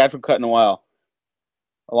haven't seen the theatrical cut in a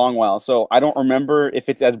long while, so I don't remember if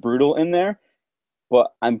it's as brutal in there,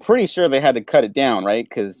 but I'm pretty sure they had to cut it down, right?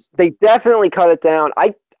 Because they definitely cut it down.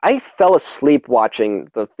 I fell asleep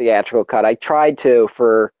watching the theatrical cut. I tried to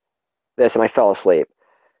for this, and I fell asleep.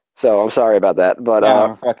 So I'm sorry about that. But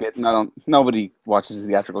fuck it. Nobody watches the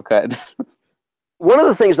theatrical cut. One of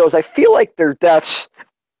the things, though, is I feel like their deaths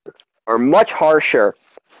are much harsher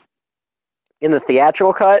in the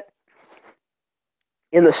theatrical cut,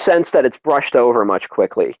 in the sense that it's brushed over much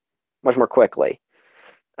more quickly.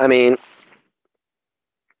 I mean,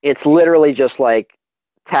 it's literally just like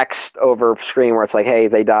text over screen where it's like, hey,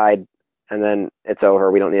 they died, and then it's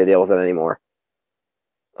over. We don't need to deal with it anymore.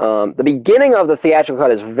 The beginning of the theatrical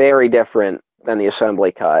cut is very different than the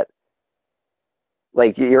assembly cut.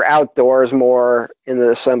 Like, you're outdoors more in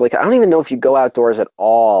the assembly cut. I don't even know if you go outdoors at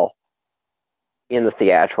all in the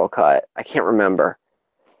theatrical cut. I can't remember.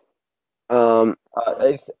 I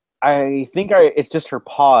think it's just her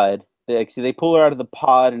pod. They pull her out of the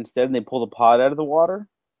pod instead, and they pull the pod out of the water.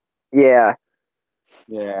 Yeah.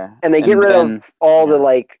 Yeah. And they get rid of all the,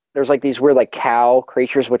 like, there's like these weird, like, cow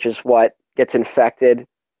creatures, which is what gets infected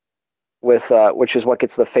with, which is what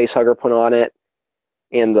gets the face hugger put on it.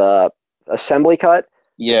 in the assembly cut.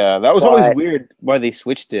 Yeah, that was always But weird why they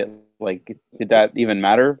switched it. Like, did that even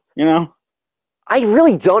matter? You know? I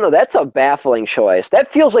really don't know. That's a baffling choice.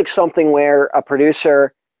 That feels like something where a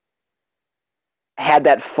producer had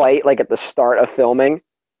that fight like at the start of filming,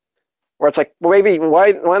 where it's like, well, maybe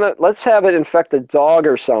why not? Let's have it infect a dog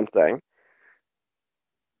or something.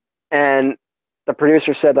 And the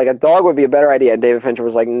producer said like a dog would be a better idea. And David Fincher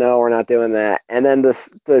was like, no, we're not doing that. And then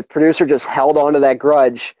the producer just held on to that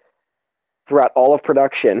grudge throughout all of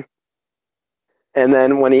production. And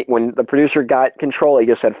then when the producer got control, he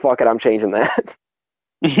just said, fuck it, I'm changing that.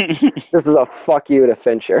 This is a fuck you to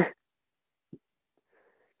Fincher.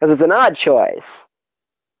 Because it's an odd choice.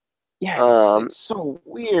 Yeah, it's so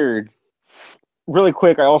weird. Really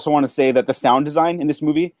quick, I also want to say that the sound design in this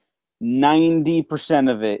movie,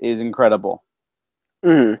 90% of it is incredible.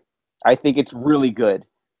 Mm. I think it's really good.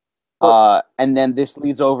 And then this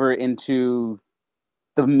leads over into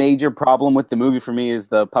the major problem with the movie for me is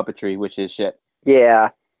the puppetry, which is shit. Yeah.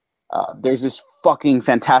 There's this fucking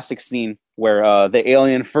fantastic scene where the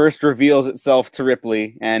alien first reveals itself to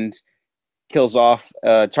Ripley and kills off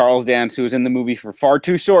Charles Dance, who was in the movie for far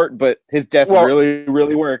too short, but his death really,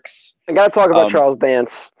 really works. I gotta talk about Charles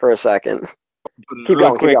Dance for a second. Keep Real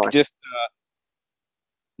going, quick, keep going. just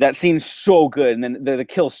that scene's so good, and then the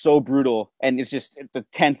kill's so brutal, and it's just the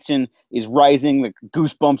tension is rising, the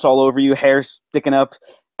goosebumps all over you, hair sticking up,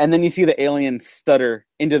 and then you see the alien stutter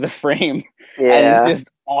into the frame, and it's just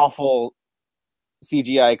awful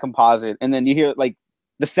CGI composite, and then you hear like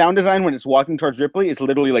the sound design when it's walking towards Ripley is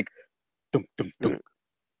literally like, dum, dum, dum.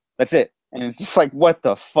 That's it, and it's just like, what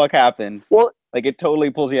the fuck happened? Well, like it totally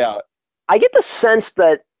pulls you out. I get the sense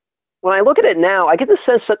that when I look at it now, I get the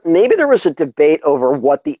sense that maybe there was a debate over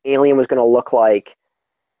what the alien was going to look like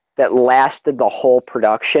that lasted the whole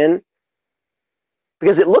production,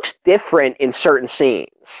 because it looks different in certain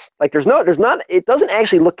scenes. Like there's not, it doesn't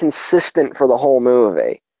actually look consistent for the whole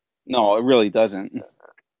movie. No, it really doesn't.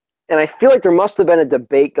 And I feel like there must have been a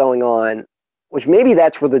debate going on, which maybe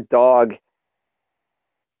that's where the dog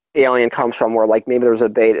alien comes from, where like maybe there was a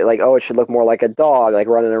debate like, oh, it should look more like a dog, like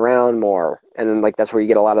running around more, and then like that's where you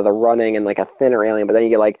get a lot of the running and like a thinner alien. But then you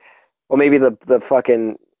get like, well, maybe the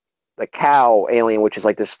cow alien, which is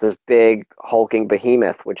like this big hulking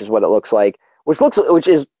behemoth, which is what it looks like, which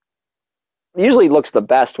is usually looks the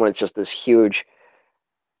best when it's just this huge,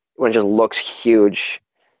 when it just looks huge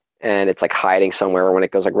and it's like hiding somewhere, or when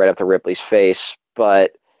it goes like right up to Ripley's face.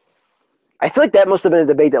 But I feel like that must have been a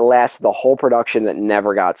debate that lasted the whole production that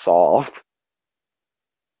never got solved.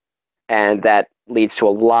 And that leads to a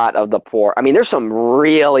lot of the poor. I mean, there's some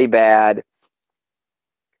really bad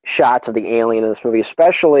shots of the alien in this movie,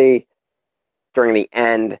 especially during the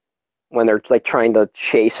end when they're like trying to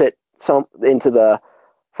chase it into the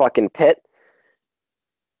fucking pit.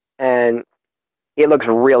 And it looks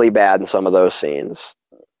really bad in some of those scenes.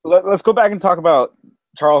 Let's go back and talk about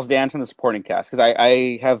Charles Dance and the supporting cast, because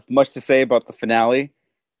I have much to say about the finale.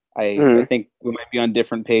 I think we might be on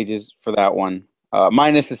different pages for that one,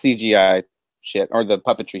 minus the CGI shit or the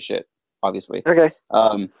puppetry shit, obviously. Okay.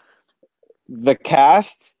 The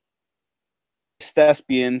cast is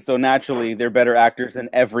thespian, so naturally they're better actors than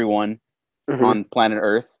everyone on planet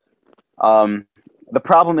Earth. The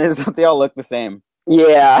problem is that they all look the same.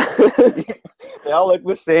 Yeah. They all look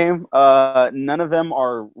the same. None of them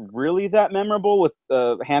are really that memorable, with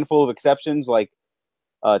a handful of exceptions, like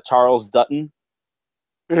Charles Dutton.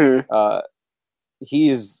 He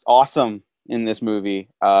is awesome in this movie.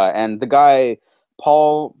 And the guy,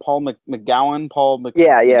 Paul McGowan,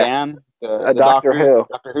 McGann, the Doctor Who.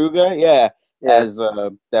 Doctor Who guy, as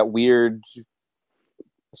that weird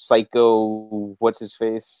psycho, what's his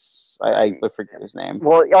face? I forget his name.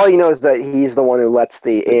 Well, all you know is that he's the one who lets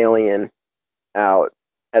the alien out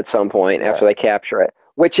at some point after they capture it,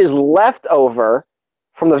 which is left over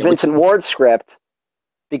from the Vincent Ward script,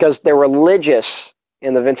 because they're religious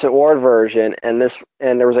in the Vincent Ward version, and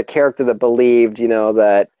there was a character that believed,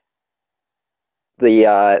 that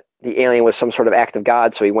the alien was some sort of act of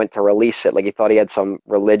God, so he went to release it. Like he thought he had some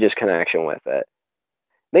religious connection with it.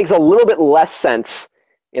 Makes a little bit less sense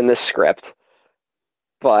in this script,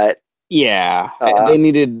 but they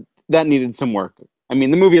needed some work. I mean,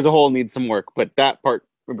 the movie as a whole needs some work, but that part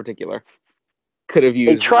in particular could have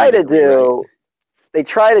used. They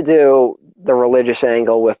try to do the religious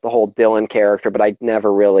angle with the whole Dylan character, but I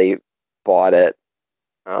never really bought it.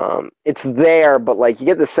 It's there, but like you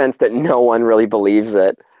get the sense that no one really believes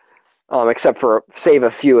it, except for save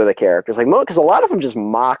a few of the characters, like because a lot of them just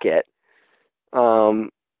mock it.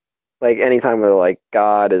 Like anytime they're like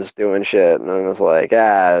God is doing shit, and then it's like,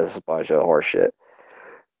 it's a bunch of horse shit.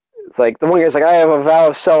 It's like the one guy's like, I have a vow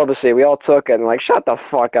of celibacy. We all took it. And like, shut the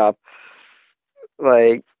fuck up.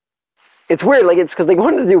 Like, it's weird. Like, it's because they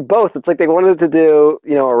wanted to do both. It's like they wanted to do,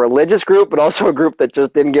 a religious group, but also a group that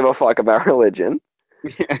just didn't give a fuck about religion.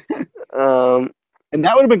 Um, And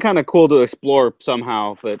that would have been kind of cool to explore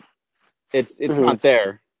somehow, but it's Mhm. not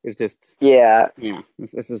there. It's just yeah.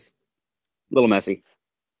 it's just a little messy.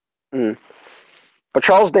 Mm. But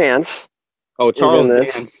Charles Dance Oh, is in Charles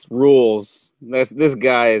this, Dance rules. This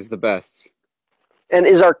guy is the best. and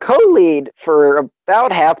is our co-lead for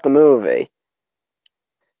about half the movie.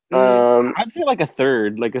 I'd say like a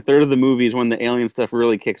third of the movie is when the alien stuff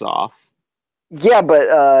really kicks off. Yeah,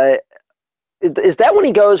 but is that when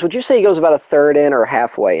he goes? Would you say he goes about a third in or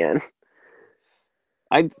halfway in?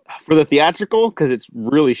 I for the theatrical, because it's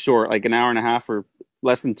really short, like an hour and a half or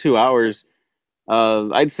less than 2 hours.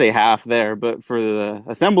 I'd say half there, but for the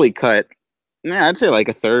assembly cut, I'd say like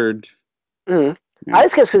a third. Mm-hmm. Yeah. I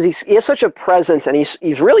just guess because he has such a presence, and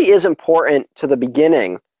he's really is important to the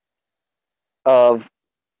beginning of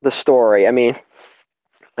the story. I mean,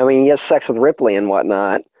 he has sex with Ripley and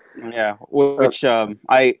whatnot. Yeah, which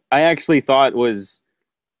I actually thought was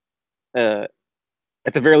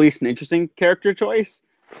at the very least an interesting character choice,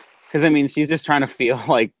 because I mean she's just trying to feel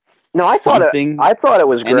like No, I thought it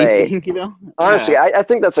was great. anything. Honestly, Yeah. I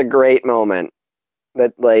think that's a great moment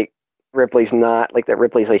that like Ripley's not like that.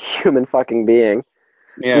 Ripley's a human fucking being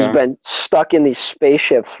who's been stuck in these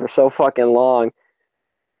spaceships for so fucking long,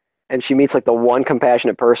 and she meets like the one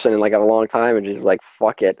compassionate person in like a long time, and she's like,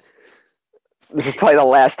 "Fuck it, this is probably the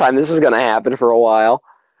last time this is gonna happen for a while."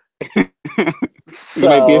 You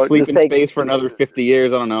might be So asleep just in space for another 50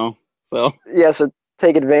 years. I don't know. So so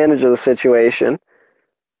take advantage of the situation.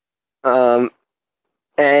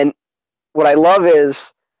 And what I love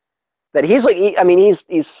is that he's like,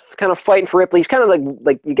 he's kind of fighting for Ripley. He's kind of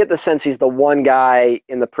like you get the sense he's the one guy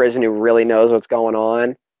in the prison who really knows what's going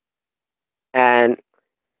on, and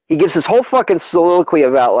he gives this whole fucking soliloquy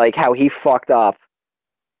about like how he fucked up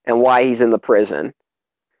and why he's in the prison,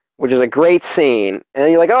 which is a great scene. And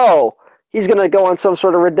then you're like, oh, he's gonna go on some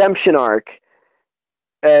sort of redemption arc,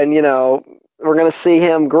 and we're gonna see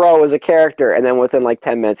him grow as a character. And then within like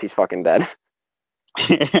 10 minutes, he's fucking dead.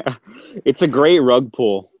 it's a great rug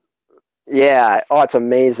pull. Yeah. Oh, it's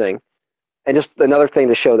amazing. And just another thing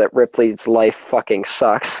to show that Ripley's life fucking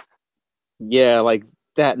sucks. Yeah, like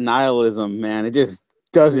that nihilism, man. It just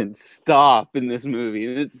doesn't stop in this movie.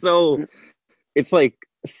 It's like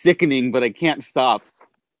sickening, but I can't stop.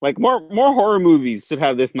 Like more horror movies should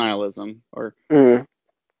have this nihilism or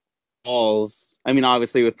balls. I mean,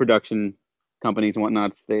 obviously with production companies and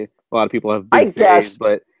whatnot, a lot of people have I big guess, says,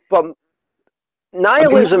 but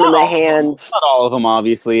nihilism in the hands. Not all of them,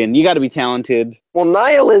 obviously, and you got to be talented. Well,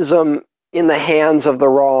 nihilism in the hands of the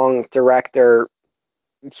wrong director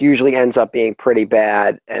usually ends up being pretty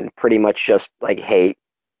bad and pretty much just like hate.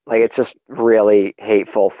 Like it's just really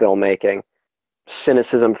hateful filmmaking.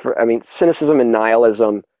 Cynicism and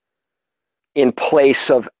nihilism in place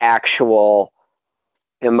of actual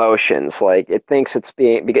emotions. Like it thinks it's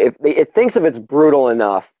being, if it thinks if it's brutal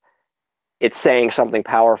enough, it's saying something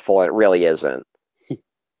powerful. It really isn't.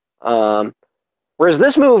 Whereas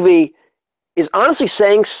this movie is honestly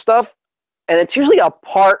saying stuff, and it's usually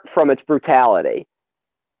apart from its brutality.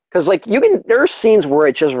 Because like there are scenes where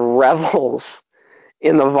it just revels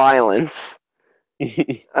in the violence.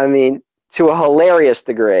 I mean, to a hilarious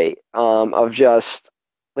degree, of just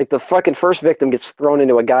like the fucking first victim gets thrown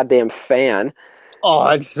into a goddamn fan. Oh,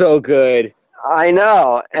 it's so good. I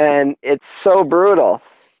know, and it's so brutal.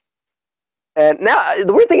 And now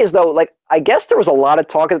the weird thing is though, like I guess there was a lot of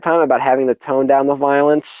talk at the time about having to tone down the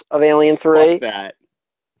violence of Alien 3. Fuck that.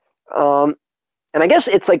 And I guess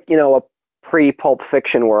it's like, a pre-Pulp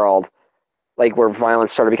Fiction world, like where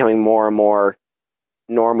violence started becoming more and more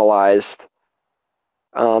normalized.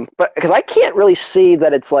 But because I can't really see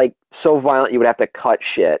that it's like so violent you would have to cut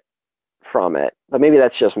shit from it. But maybe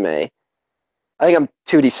that's just me. I think I'm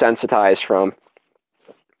too desensitized from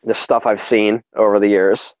the stuff I've seen over the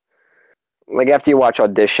years. Like after you watch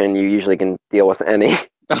Audition, you usually can deal with any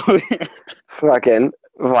fucking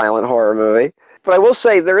violent horror movie. But I will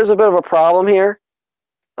say there is a bit of a problem here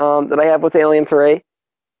that I have with Alien 3.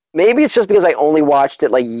 Maybe it's just because I only watched it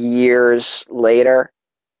like years later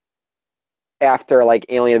after like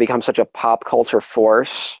Alien becomes such a pop culture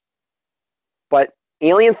force. But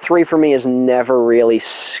Alien 3 for me is never really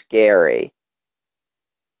scary.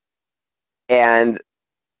 And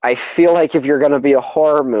I feel like if you're going to be a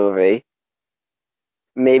horror movie,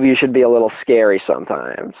 maybe you should be a little scary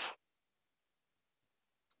sometimes.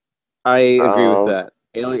 I agree with that.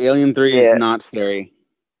 Alien 3 is not scary.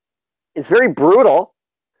 It's very brutal.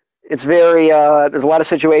 It's very there's a lot of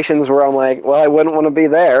situations where I'm like, well, I wouldn't want to be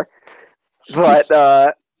there,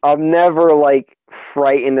 but I'm never like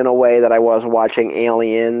frightened in a way that I was watching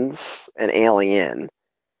Aliens and Alien.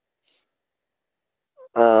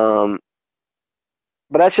 But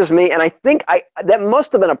that's just me, and I think that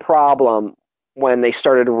must have been a problem when they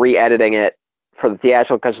started re-editing it for the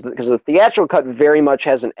theatrical, because the theatrical cut very much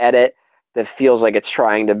has an edit that feels like it's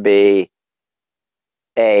trying to be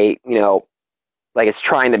a, like it's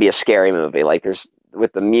trying to be a scary movie. Like there's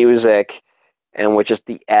with the music and with just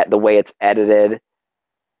the way it's edited.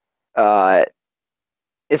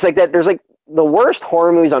 It's like that. There's like the worst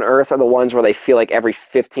horror movies on earth are the ones where they feel like every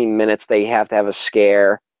 15 minutes they have to have a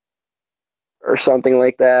scare or something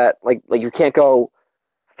like that. Like you can't go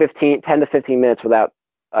 10 to 15 minutes without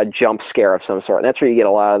a jump scare of some sort. And that's where you get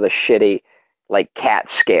a lot of the shitty like cat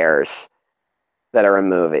scares that are in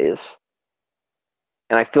movies.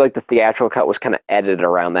 And I feel like the theatrical cut was kind of edited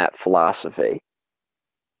around that philosophy.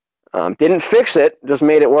 Didn't fix it, just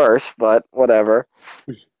made it worse, but whatever.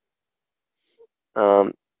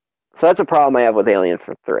 So that's a problem I have with Alien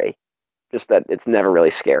 3. Just that it's never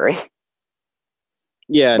really scary.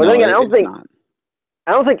 Yeah, but no, then again, not.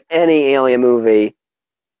 I don't think any Alien movie,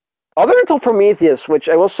 other until Prometheus, which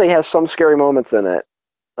I will say has some scary moments in it.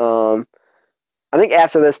 I think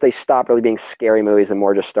after this they stop really being scary movies and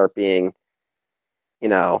more just start being,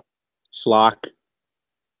 Schlock.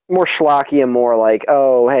 more schlocky and more like,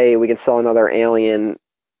 oh, hey, we can sell another Alien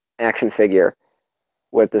action figure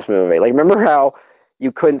with this movie. Like, remember how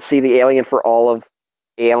you couldn't see the alien for all of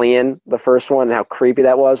Alien, the first one, and how creepy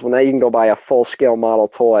that was? Well, now you can go buy a full-scale model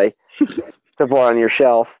toy to put on your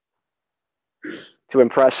shelf to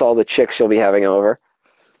impress all the chicks you'll be having over.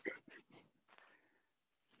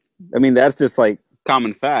 I mean, that's just like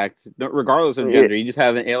common fact. Regardless of gender, you just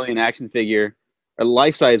have an alien action figure, a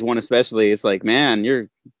life-size one especially. It's like, man, you're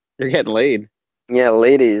getting laid. Yeah,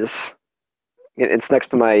 ladies. It's next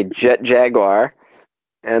to my Jet Jaguar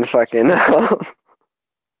and fucking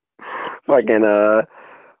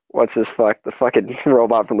what's this fuck? The fucking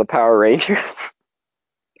robot from the Power Rangers.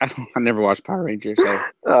 I never watched Power Rangers, so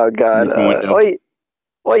oh god. Oi,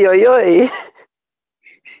 oi, oi, oi.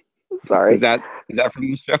 Sorry. Is that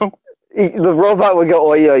from the show? The robot would go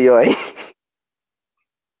oi, oi, oi.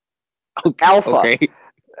 Alpha. Okay.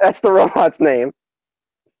 That's the robot's name.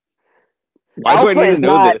 Why do I need to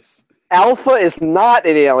know this? Alpha is not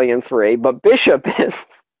in Alien 3, but Bishop is.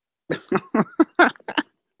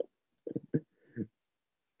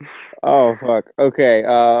 Oh fuck. Okay.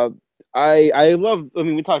 I love. I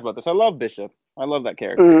mean, we talked about this. I love Bishop. I love that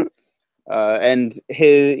character. And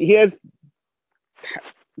he has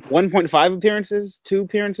 1.5 appearances, 2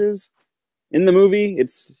 appearances in the movie.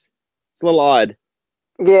 It's a little odd.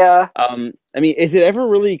 Yeah. I mean, is it ever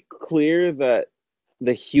really clear that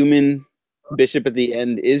the human Bishop at the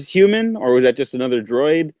end is human, or was that just another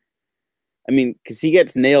droid? I mean, because he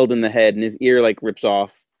gets nailed in the head and his ear like rips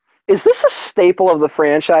off. Is this a staple of the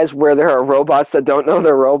franchise where there are robots that don't know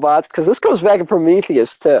they're robots? Because this goes back to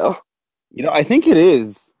Prometheus too. I think it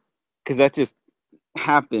is, because that just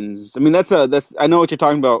happens. I mean, that's I know what you're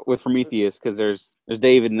talking about with Prometheus, because there's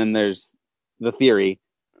David and then there's the theory.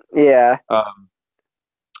 Yeah.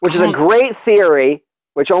 Which is a great theory,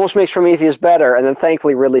 which almost makes Prometheus better, and then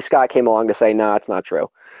thankfully Ridley Scott came along to say, no, it's not true.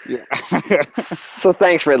 Yeah. So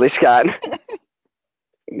thanks, Ridley Scott.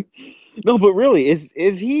 No, but really, was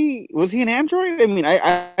he an android? I mean,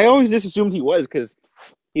 I always just assumed he was, because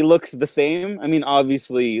he looks the same. I mean,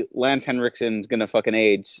 obviously, Lance Henriksen's gonna fucking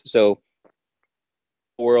age, so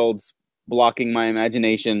the world's blocking my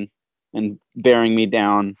imagination and bearing me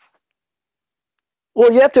down.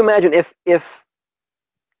 Well, you have to imagine if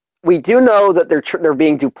we do know that they're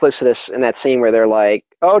being duplicitous in that scene where they're like,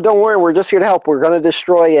 oh, don't worry, we're just here to help. We're going to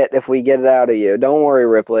destroy it if we get it out of you. Don't worry,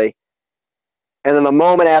 Ripley. And then the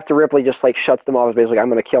moment after Ripley just like shuts them off, is basically, I'm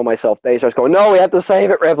going to kill myself. They starts going, no, we have to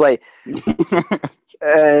save it, Ripley.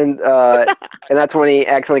 and that's when he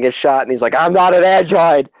accidentally gets shot, and he's like, I'm not an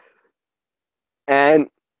android. And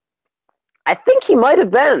I think he might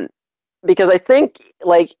have been, because I think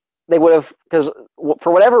like they would have, because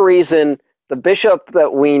for whatever reason, the Bishop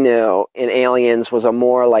that we knew in Aliens was a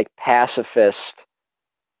more like pacifist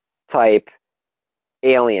type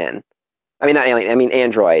alien. I mean, not alien, I mean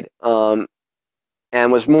android.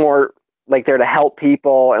 And was more like there to help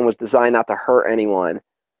people and was designed not to hurt anyone.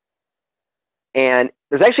 And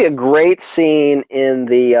there's actually a great scene in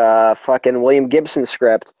the fucking William Gibson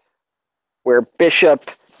script where Bishop,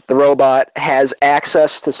 the robot, has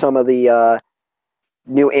access to some of the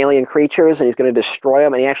new alien creatures, and he's going to destroy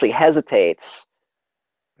them, and he actually hesitates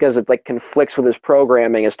because it like conflicts with his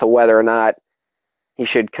programming as to whether or not he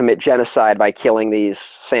should commit genocide by killing these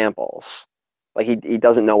samples. Like he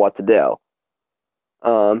doesn't know what to do.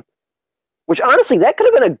 Which honestly, that could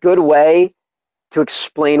have been a good way to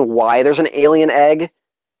explain why there's an alien egg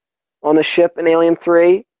on the ship in Alien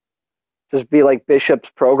 3. Just be like Bishop's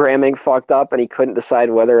programming fucked up and he couldn't decide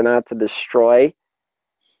whether or not to destroy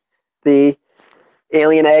the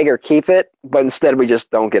alien egg or keep it, but instead we just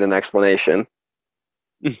don't get an explanation.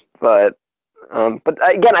 But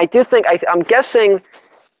again, I do think, I'm guessing,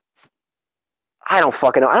 I don't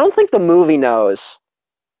fucking know. I don't think the movie knows.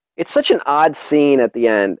 It's such an odd scene at the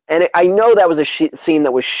end. And I know that was a scene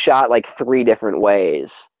that was shot like 3 different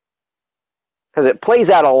ways. Because it plays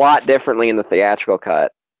out a lot differently in the theatrical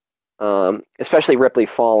cut. Especially Ripley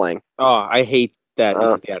falling. Oh, I hate that in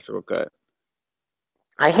the theatrical cut.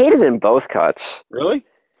 I hate it in both cuts. Really?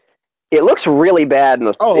 It looks really bad in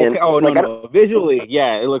the... Okay. No. Visually,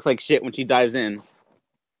 yeah, it looks like shit when she dives in.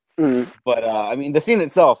 Mm. But, I mean, the scene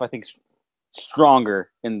itself, I think, is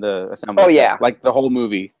stronger in the assembly. Oh, yeah. Like, the whole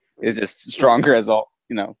movie is just stronger as all,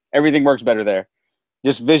 everything works better there.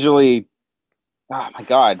 Just visually, oh, my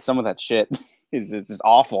God, some of that shit is just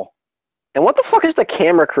awful. And what the fuck is the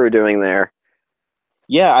camera crew doing there?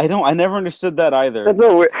 Yeah, I never understood that either. That's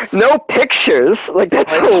so weird. No pictures. Like,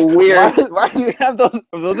 that's so weird. Why do you have those?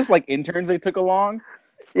 Are those just like interns they took along?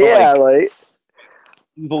 Yeah, like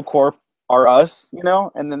Evil Corp are us,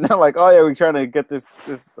 and then they're like, oh yeah, we're trying to get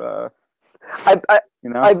this.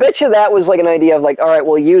 I bet you that was like an idea of like, all right,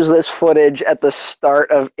 we'll use this footage at the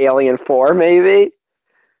start of Alien 4, maybe.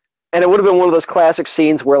 And it would have been one of those classic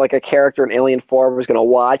scenes where like a character in Alien 4 was going to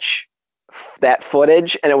watch that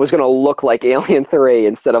footage and it was going to look like Alien 3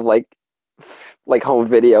 instead of like home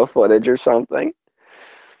video footage or something.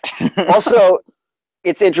 Also,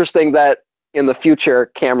 it's interesting that in the future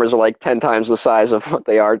cameras are like 10 times the size of what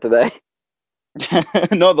they are today.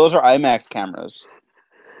 No, those are IMAX cameras.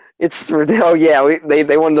 They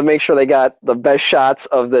wanted to make sure they got the best shots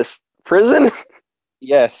of this prison.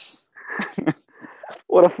 Yes.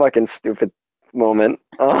 What a fucking stupid moment.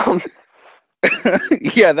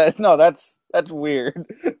 Yeah, that's weird.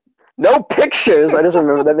 No pictures. I just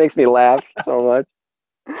remember that makes me laugh so much.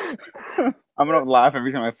 I'm gonna laugh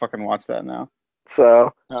every time I fucking watch that now.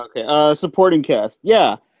 So okay, supporting cast.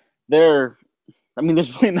 Yeah, there's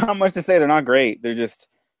really not much to say. They're not great. They're just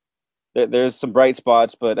there's some bright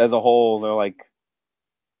spots, but as a whole,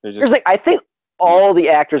 they're just. I think all the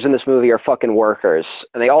actors in this movie are fucking workers,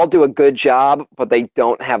 and they all do a good job, but they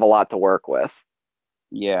don't have a lot to work with.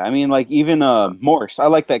 Yeah, even Morse, I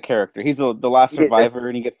like that character. He's the last survivor,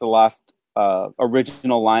 and he gets the last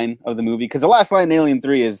original line of the movie. Because the last line in Alien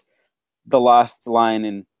 3 is the last line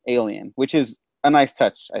in Alien, which is a nice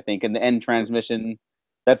touch, I think. And the end transmission,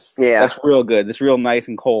 that's real good. It's real nice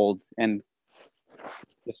and cold, and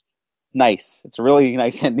just nice. It's a really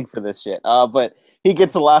nice ending for this shit. But he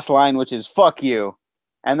gets the last line, which is "fuck you,"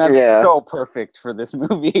 and that's so perfect for this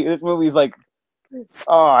movie. This movie's like,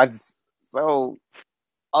 it's so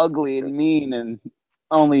ugly and mean, and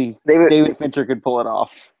only David Fincher could pull it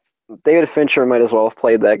off. David Fincher might as well have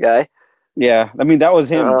played that guy. Yeah, that was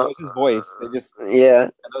him. That was his voice.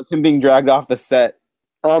 That was him being dragged off the set.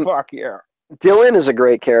 Fuck yeah. Dylan is a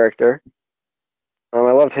great character. I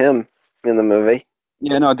loved him in the movie.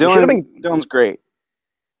 Yeah, no, Dylan's great.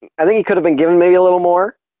 I think he could have been given maybe a little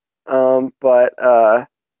more, but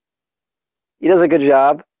he does a good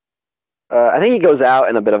job. I think he goes out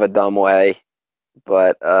in a bit of a dumb way,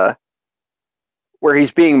 but where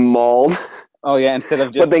he's being mauled. Oh yeah, instead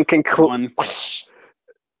of just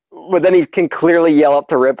but then he can clearly yell up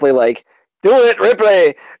to Ripley like, "Do it,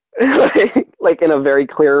 Ripley!" like in a very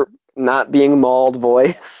clear, not being mauled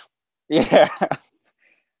voice. Yeah.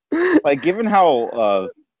 Like, given how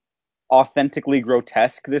authentically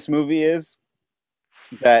grotesque this movie is,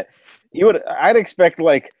 that I'd expect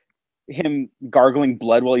like him gargling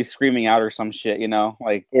blood while he's screaming out or some shit,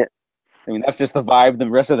 Like, yeah. That's just the vibe the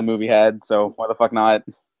rest of the movie had, so why the fuck not?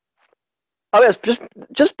 Oh, yes,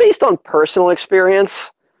 just based on personal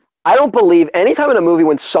experience, I don't believe anytime in a movie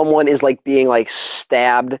when someone is like being like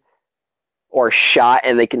stabbed or shot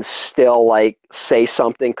and they can still like say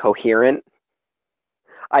something coherent,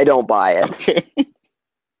 I don't buy it. Okay.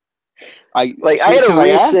 I had a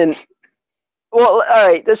recent. Well, all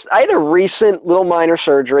right. I had a recent little minor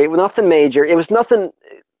surgery with nothing major. It was nothing.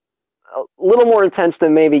 A little more intense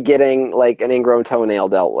than maybe getting like an ingrown toenail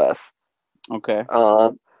dealt with. Okay.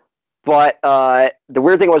 But the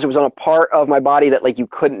weird thing was it was on a part of my body that like you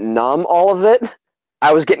couldn't numb all of it.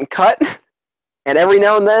 I was getting cut, and every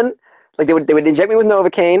now and then, like they would inject me with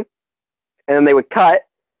Novocaine, and then they would cut,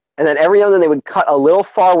 and then every now and then they would cut a little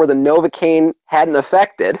far where the Novocaine hadn't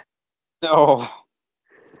affected. Oh.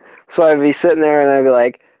 So I'd be sitting there and I'd be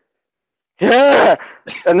like, yeah,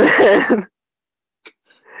 and then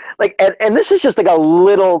like, and this is just like a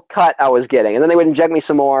little cut I was getting, and then they would inject me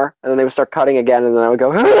some more, and then they would start cutting again, and then I would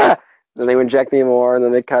go, ah! Then they would inject me more, and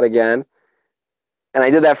then they'd cut again, and I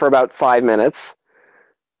did that for about 5 minutes,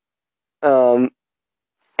 and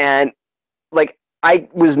like I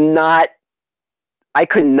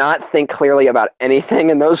could not think clearly about anything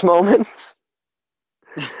in those moments.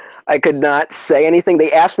 I could not say anything.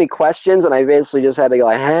 They asked me questions, and I basically just had to go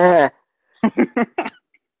like, ah.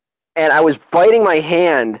 And I was biting my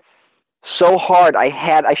hand so hard.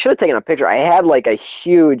 I should have taken a picture. I had like a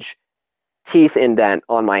huge teeth indent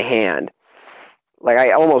on my hand. Like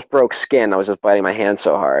I almost broke skin. I was just biting my hand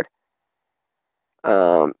so hard,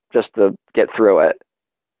 just to get through it.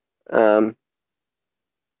 And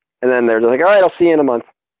then they're just like, all right, I'll see you in a month.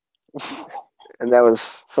 And that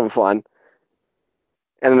was some fun.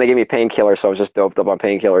 And then they gave me painkillers, so I was just doped up on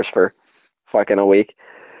painkillers for fucking a week.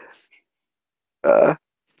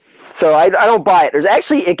 So I don't buy it.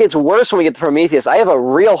 It gets worse when we get to Prometheus. I have a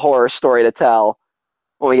real horror story to tell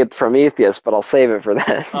when we get to Prometheus, but I'll save it for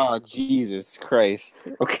that. Oh, Jesus Christ.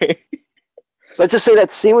 Okay. Let's just say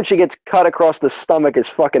that scene when she gets cut across the stomach is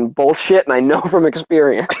fucking bullshit, and I know from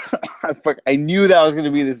experience. I knew that was going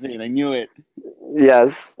to be the scene. I knew it.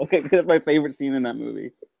 Yes. Okay, that's my favorite scene in that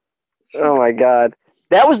movie. Oh my god.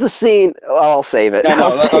 That was the scene. I'll save it. No,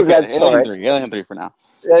 I'll save that story. Alien 3 for now.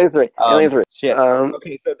 Alien 3. Shit.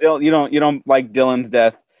 Okay, so Dylan, you don't like Dylan's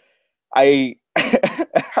death. I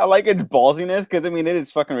like its ballsiness because I mean it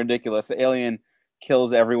is fucking ridiculous. The alien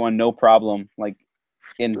kills everyone, no problem, like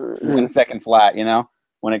in 1 second flat. You know,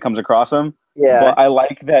 when it comes across him. Yeah. But I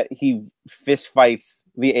like that he fist fights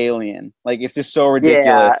the alien. Like it's just so ridiculous.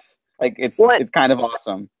 Yeah. Like it's kind of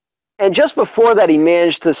awesome. And just before that, he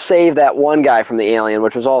managed to save that one guy from the alien,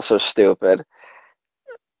 which was also stupid.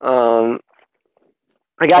 Wait,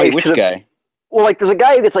 which guy? Well, like, there's a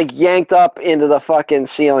guy who gets, like, yanked up into the fucking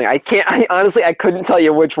ceiling. Honestly, I couldn't tell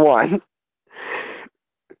you which one.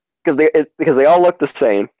 Because they all look the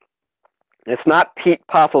same. It's not Pete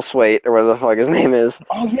Postlethwaite, or whatever the fuck his name is.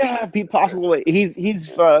 Oh, yeah, Pete Postlethwaite. He's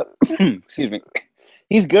excuse me.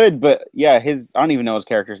 He's good, but, yeah, I don't even know his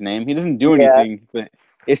character's name. He doesn't do anything, but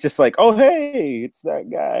it's just like, oh, hey, it's that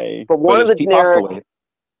guy. But one of the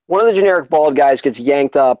generic bald guys gets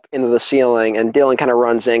yanked up into the ceiling, and Dylan kind of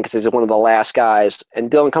runs in because he's one of the last guys.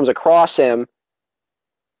 And Dylan comes across him,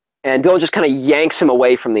 and Dylan just kind of yanks him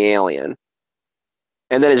away from the alien,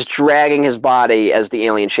 and then is dragging his body as the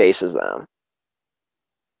alien chases them.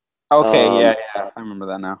 Okay, yeah, I remember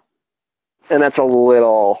that now. And that's a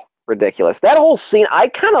little ridiculous. That whole scene,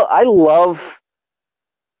 I love,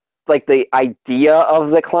 like, the idea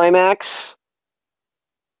of the climax.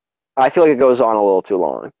 I feel like it goes on a little too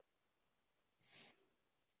long.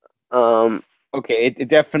 Okay, it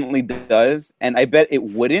definitely does, and I bet it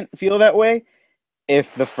wouldn't feel that way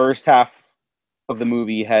if the first half of the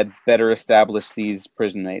movie had better established these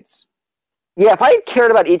prison mates. Yeah, if I had cared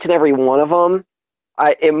about each and every one of them,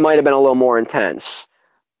 it might have been a little more intense.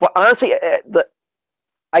 But honestly,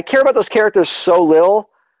 I care about those characters so little.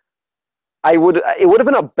 It would have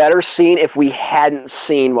been a better scene if we hadn't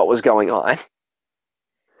seen what was going on.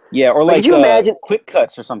 Yeah, or like, could you imagine quick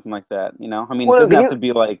cuts or something like that? You know, I mean, it doesn't have to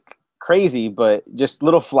be like crazy, but just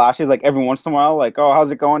little flashes, like every once in a while, like, oh,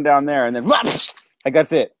 how's it going down there? And then, like,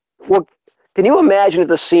 that's it. Well, can you imagine if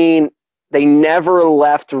the scene, they never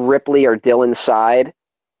left Ripley or Dylan's side,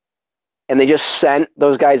 and they just sent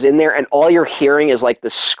those guys in there, and all you're hearing is, like, the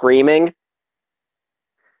screaming,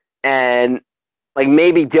 and, like,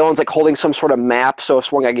 maybe Dylan's, like, holding some sort of map, so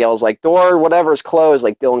if one guy yells, like, door, whatever is closed,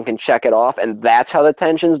 like, Dylan can check it off, and that's how the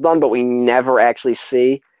tension's done, but we never actually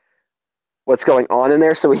see what's going on in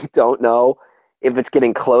there, so we don't know if it's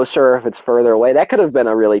getting closer or if it's further away. That could have been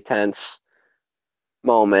a really tense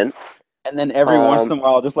moment. And then every once in a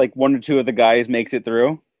while, just like one or two of the guys makes it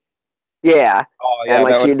through. Yeah. Oh yeah. And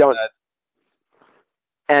like so you don't.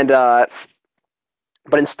 And but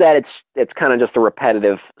instead, it's kind of just a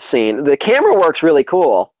repetitive scene. The camera work's really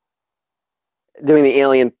cool, doing the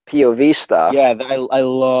alien POV stuff. Yeah, I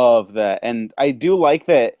love that, and I do like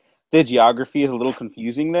that the geography is a little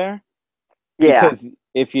confusing there. Yeah. Because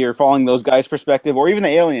if you're following those guys' perspective, or even the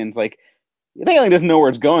aliens, like, the alien doesn't know where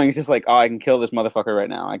it's going. It's just like, oh, I can kill this motherfucker right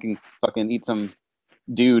now. I can fucking eat some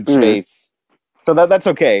dude's face. So that's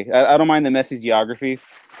okay. I don't mind the messy geography.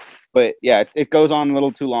 But, yeah, it goes on a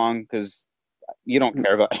little too long because you don't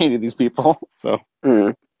care about any of these people. So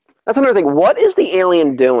That's another thing. What is the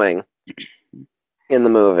alien doing in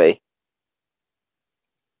the movie?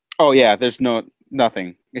 Oh, yeah, there's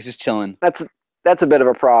nothing. It's just chilling. That's a bit of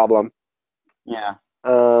a problem. Yeah.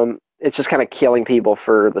 It's just kind of killing people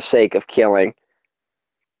for the sake of killing,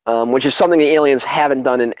 which is something the aliens haven't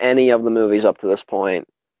done in any of the movies up to this point.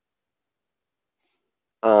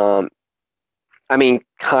 I mean,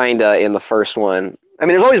 kinda in the first one. I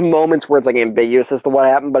mean, there's always moments where it's like ambiguous as to what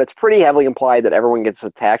happened, but it's pretty heavily implied that everyone gets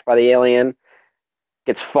attacked by the alien,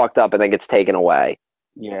 gets fucked up, and then gets taken away.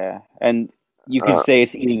 Yeah, and you could say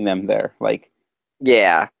it's eating them there, like.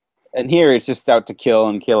 Yeah. And here it's just out to kill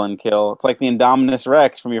and kill and kill. It's like the Indominus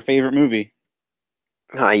Rex from your favorite movie.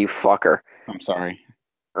 Ah, you fucker. I'm sorry.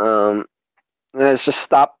 And it's just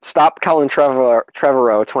stop Colin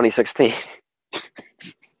Trevorrow 2016.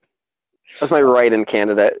 That's my write-in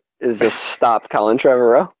candidate. Is just stop Colin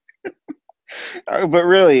Trevorrow. But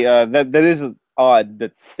really, that is odd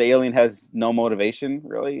that the alien has no motivation.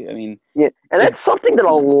 Really, I mean, yeah, and that's something that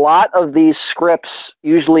a lot of these scripts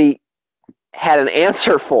usually had an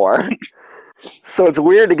answer for. So it's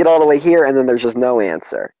weird to get all the way here and then there's just no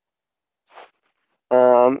answer.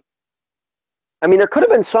 I mean, there could have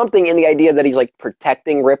been something in the idea that he's like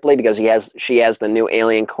protecting Ripley because she has the new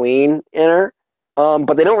alien queen in her.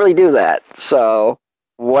 But they don't really do that. So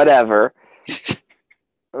whatever.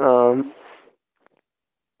 But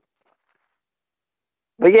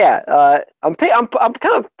yeah, I'm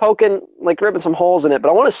kind of poking, like ripping some holes in it. But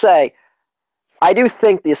I want to say, I do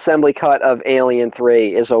think the assembly cut of Alien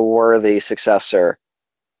 3 is a worthy successor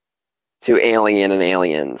to Alien and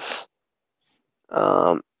Aliens.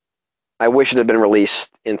 I wish it had been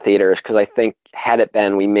released in theaters because I think had it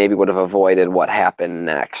been, we maybe would have avoided what happened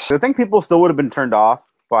next. I think people still would have been turned off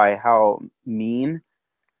by how mean,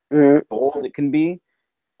 bold it can be.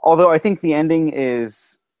 Although I think the ending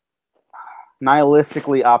is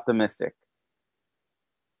nihilistically optimistic.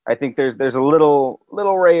 I think there's a little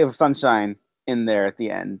ray of sunshine in there at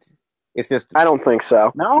the end. It's just I don't think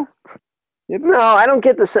so. No? No, I don't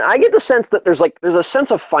get the I get the sense that there's a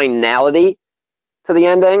sense of finality to the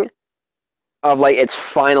ending. Of like it's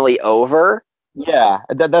finally over. Yeah,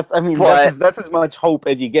 that's as much hope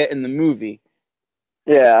as you get in the movie.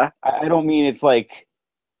 Yeah, I don't mean it's like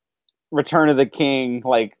Return of the King,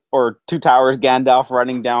 like or Two Towers Gandalf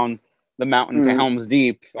running down the mountain to Helm's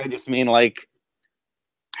Deep. I just mean like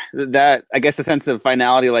that. I guess the sense of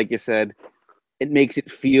finality, like you said, it makes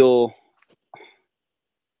it feel,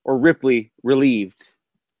 or Ripley relieved,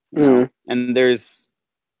 you know? And there's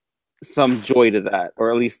some joy to that,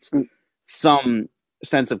 or at least some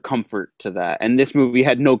sense of comfort to that. And this movie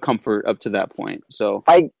had no comfort up to that point. So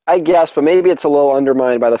I guess, but maybe it's a little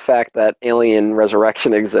undermined by the fact that alien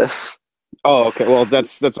resurrection exists. Oh, okay. Well,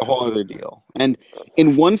 that's a whole other deal. And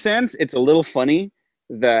in one sense, it's a little funny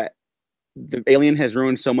that the alien has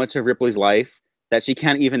ruined so much of Ripley's life that she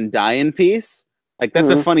can't even die in peace. Like that's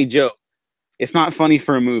a funny joke. It's not funny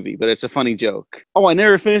for a movie, but it's a funny joke. Oh, I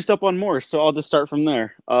never finished up on Morse, so I'll just start from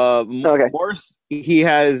there. Okay. Morse, he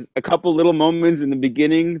has a couple little moments in the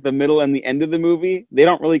beginning, the middle, and the end of the movie. They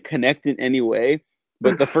don't really connect in any way.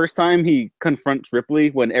 But the first time he confronts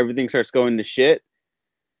Ripley when everything starts going to shit,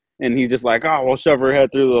 and he's just like, oh, we'll shove her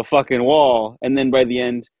head through the fucking wall. And then by the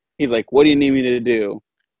end, he's like, what do you need me to do?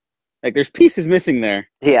 Like, there's pieces missing there.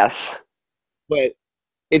 Yes. But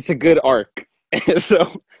it's a good arc. So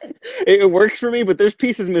it works for me, but there's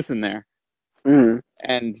pieces missing there.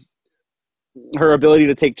 And her ability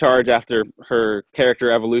to take charge after her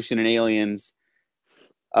character evolution in Aliens,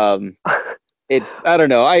 it's, I don't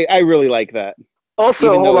know, I really like that.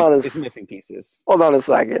 Also, even though it's missing pieces. Hold on a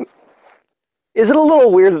second. Is it a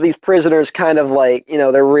little weird that these prisoners kind of like, you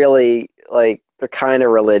know, they're really like, they're kind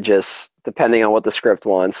of religious, depending on what the script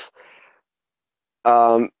wants.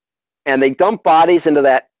 And they dump bodies into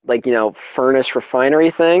that, like, you know, furnace refinery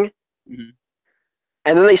thing. And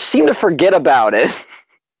then they seem to forget about it.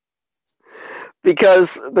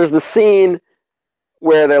 Because there's the scene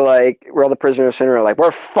where they're like, where all the prisoners are like,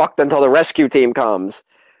 we're fucked until the rescue team comes.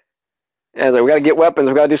 And it's like, we gotta get weapons,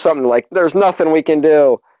 we gotta do something. Like, there's nothing we can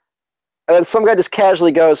do. And then some guy just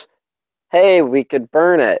casually goes, hey, we could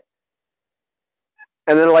burn it.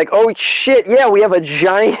 And then they're like, oh shit, yeah, we have a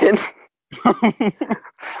giant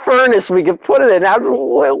furnace we could put it in.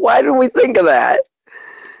 Why didn't we think of that?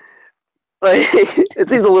 Like, it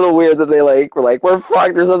seems a little weird that they like were like, we're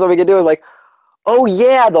fucked, there's nothing we can do. And like, oh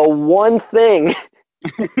yeah, the one thing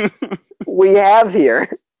we have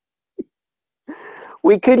here.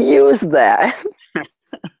 We could use that.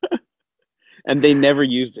 And they never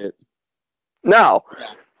used it. No.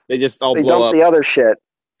 Yeah. They just all they blow dumped up. The other shit.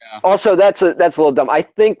 Yeah. Also, that's a little dumb. I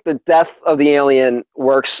think the death of the alien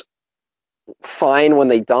works fine when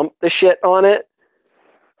they dump the shit on it.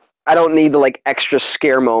 I don't need the like extra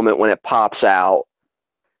scare moment when it pops out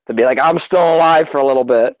to be like, I'm still alive for a little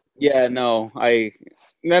bit. Yeah, no, I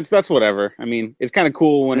That's whatever. I mean, it's kind of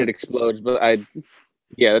cool when it explodes, but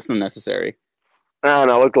that's unnecessary. I don't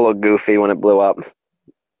know. It looked a little goofy when it blew up.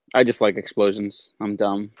 I just like explosions. I'm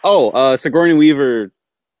dumb. Oh, Sigourney Weaver.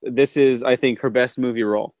 This is, I think, her best movie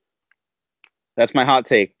role. That's my hot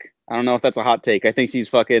take. I don't know if that's a hot take. I think she's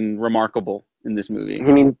fucking remarkable in this movie.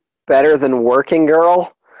 You mean better than Working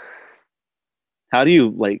Girl? How do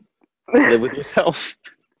you, like, live with yourself?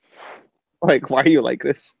 Like, why are you like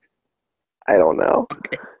this? I don't know.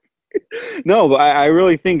 Okay. No, but I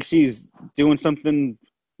really think she's doing something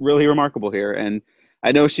really remarkable here. And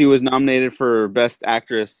I know she was nominated for Best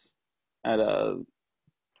Actress at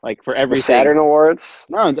for everything. The Saturn Awards?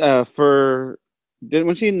 No,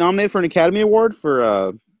 wasn't she nominated for an Academy Award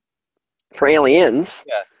for Aliens?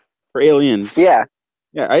 Yeah, for Aliens. Yeah.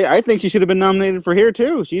 Yeah, I think she should have been nominated for here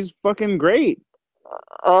too. She's fucking great.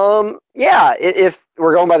 Yeah, if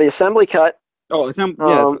we're going by the assembly cut. Oh,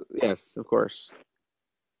 yes, of course.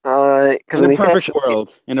 In a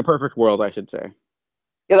perfect world, I should say.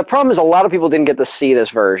 Yeah, the problem is a lot of people didn't get to see this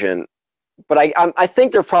version, but I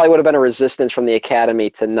think there probably would have been a resistance from the Academy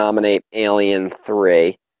to nominate Alien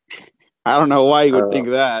 3. I don't know why you would think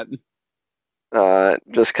that.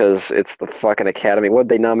 Just because it's the fucking Academy. What'd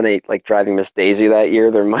they nominate, like, Driving Miss Daisy that year?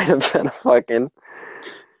 There might have been a fucking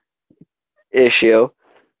issue.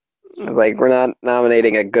 Like, we're not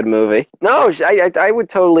nominating a good movie. No, I would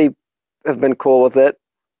totally have been cool with it.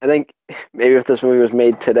 I think maybe if this movie was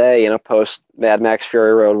made today in a post-Mad Max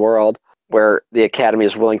Fury Road world, where the Academy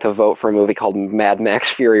is willing to vote for a movie called Mad Max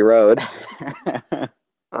Fury Road,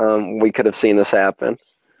 we could have seen this happen.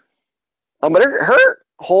 But her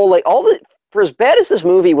whole, like, for as bad as this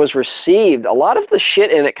movie was received, a lot of the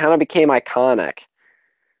shit in it kind of became iconic.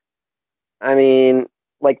 I mean,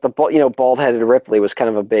 like, bald-headed Ripley was kind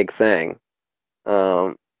of a big thing.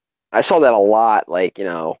 I saw that a lot, like, in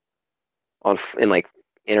like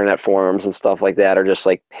internet forums and stuff like that, or just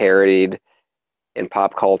like parodied in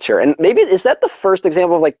pop culture. And maybe is that the first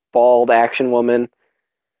example of like bald action woman?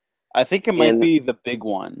 I think it might be the big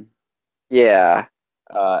one. Yeah.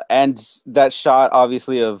 And that shot,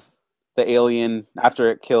 obviously, of the alien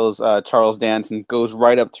after it kills Charles Dance and goes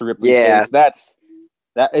right up to Ripley's face.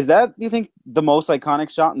 Is that, you think, the most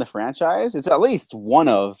iconic shot in the franchise? It's at least one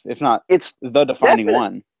of, if not, it's the defining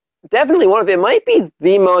one. Definitely one of it. It might be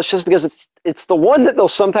the most, just because it's the one that they'll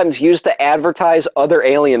sometimes use to advertise other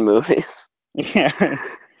Alien movies. Yeah.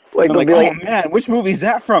 Like, oh man, which movie is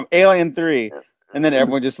that from? Alien 3. And then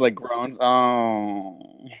everyone just like groans. Oh.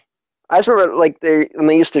 I just remember, like, when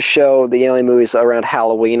they used to show the Alien movies around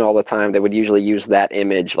Halloween all the time, they would usually use that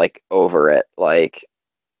image, like, over it. Like,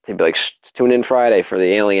 they'd be like, tune in Friday for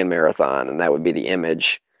the Alien Marathon, and that would be the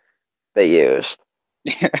image they used.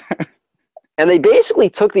 And they basically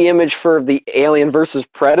took the image for the Alien versus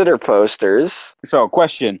Predator posters. So,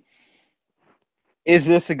 question. Is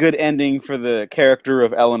this a good ending for the character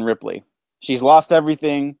of Ellen Ripley? She's lost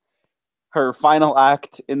everything. Her final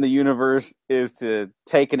act in the universe is to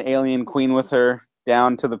take an alien queen with her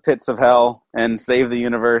down to the pits of hell and save the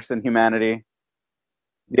universe and humanity.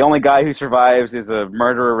 The only guy who survives is a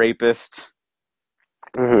murderer rapist.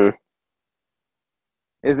 Mm-hmm.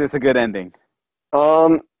 Is this a good ending?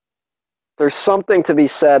 There's something to be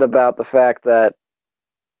said about the fact that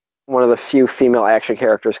one of the few female action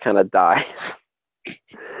characters kind of dies.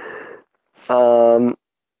 I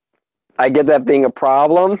get that being a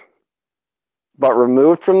problem, but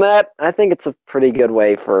removed from that, I think it's a pretty good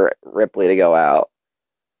way for Ripley to go out.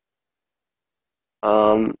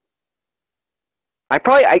 I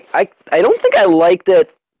don't think I liked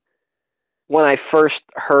it when I first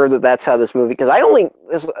heard that that's how this movie, because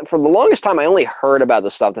for the longest time I only heard about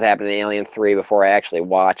the stuff that happened in Alien 3 before I actually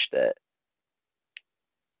watched it.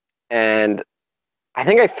 And I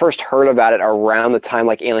think I first heard about it around the time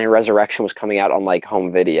like Alien Resurrection was coming out on like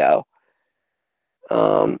home video.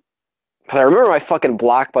 But I remember my fucking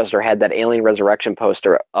Blockbuster had that Alien Resurrection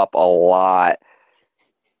poster up a lot,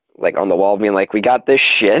 like on the wall, being like, "We got this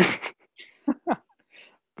shit."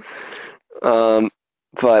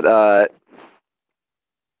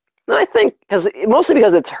 I think mostly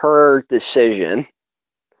because it's her decision.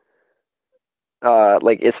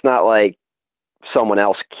 Like, it's not like someone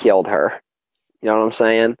else killed her. You know what I'm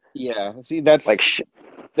saying? Yeah. See, that's like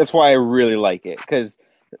that's why I really like it, because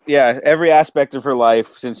every aspect of her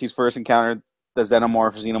life since she's first encountered the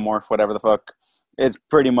xenomorph, whatever the fuck, it's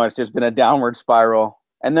pretty much just been a downward spiral,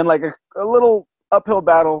 and then like a little uphill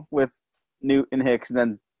battle with Newt and Hicks, and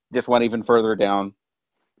then just went even further down,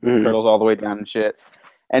 turtles all the way down and shit.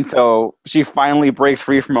 And so she finally breaks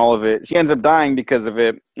free from all of it. She ends up dying because of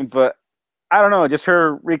it, but I don't know, just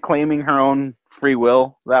her reclaiming her own free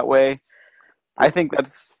will that way. I think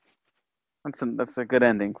that's a good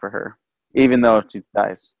ending for her, even though she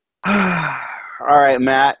dies. All right,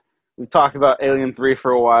 Matt. We've talked about Alien 3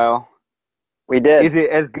 for a while. We did. Is it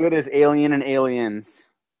as good as Alien and Aliens?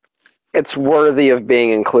 It's worthy of being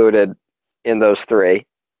included in those three.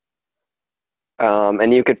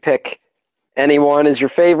 And you could pick anyone as your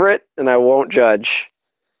favorite, and I won't judge.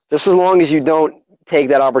 Just as long as you don't take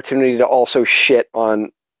that opportunity to also shit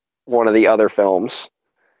on one of the other films.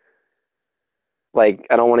 Like,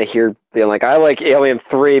 I don't want to hear being like, I like Alien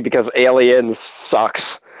 3 because Aliens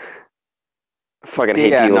sucks. I fucking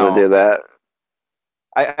hate people to do that.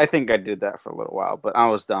 I think I did that for a little while, but I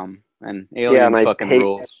was dumb. And Aliens Yeah, and I fucking hate-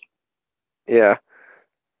 rules. Yeah.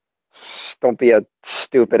 Don't be a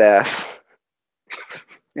stupid ass.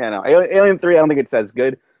 Yeah, no. Alien 3, I don't think it's as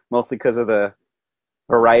good, mostly because of the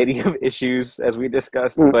variety of issues, as we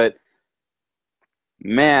discussed. But,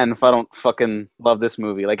 man, if I don't fucking love this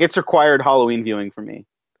movie. Like, it's required Halloween viewing for me.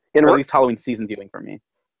 Or at least Halloween season viewing for me.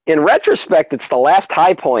 In retrospect, it's the last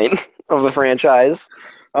high point of the franchise.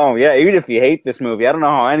 Oh, yeah, even if you hate this movie, I don't know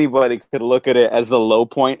how anybody could look at it as the low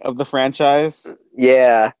point of the franchise.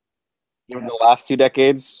 Yeah. Even the last 2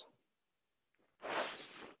 decades.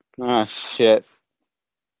 Oh, shit.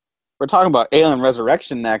 We're talking about Alien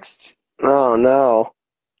Resurrection next. Oh, no.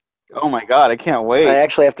 Oh, my God, I can't wait. I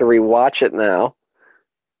actually have to rewatch it now.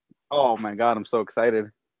 Oh, my God, I'm so excited.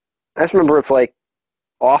 I just remember it's, like,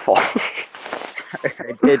 awful.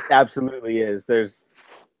 It absolutely is. There's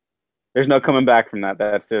no coming back from that.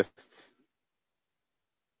 That's just...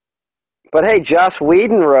 But hey, Joss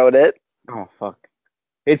Whedon wrote it. Oh, fuck.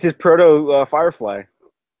 It's his proto Firefly.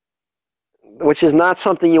 Which is not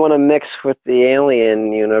something you want to mix with the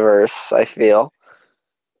Alien universe, I feel.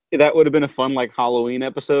 That would have been a fun, like, Halloween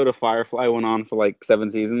episode if Firefly went on for, like,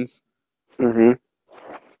 7 seasons. Mm-hmm.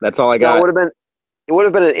 That's all I got. It would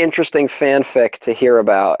have been an interesting fanfic to hear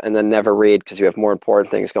about and then never read because you have more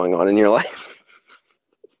important things going on in your life.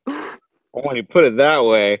 When you put it that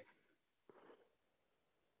way.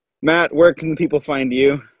 Matt, where can people find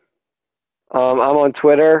you? I'm on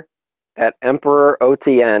Twitter at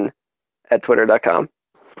EmperorOTN at twitter.com.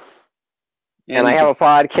 And I have a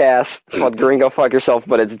podcast called Gringo Fuck Yourself,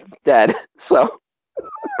 but it's dead. So.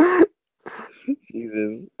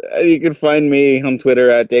 Jesus. You can find me on Twitter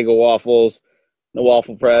at Dago Waffles, the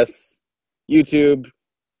Waffle Press, YouTube,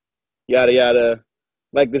 yada yada.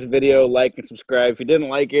 Like this video, like and subscribe. If you didn't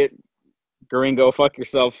like it, Gringo Fuck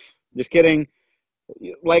Yourself. Just kidding.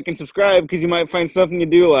 Like and subscribe because you might find something you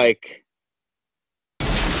do like.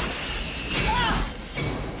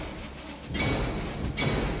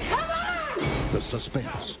 The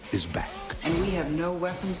suspense is back. And we have no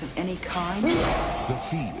weapons of any kind? The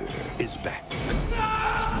fear is back.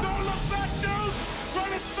 Don't look back, dude!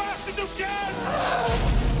 Run as fast as you can!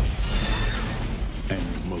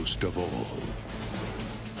 And most of all,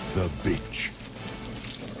 the bitch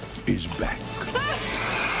is back.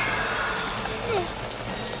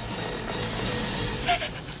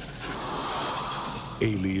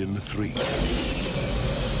 Alien 3.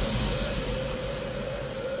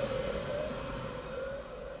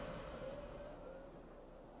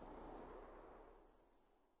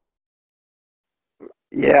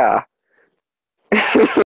 Yeah.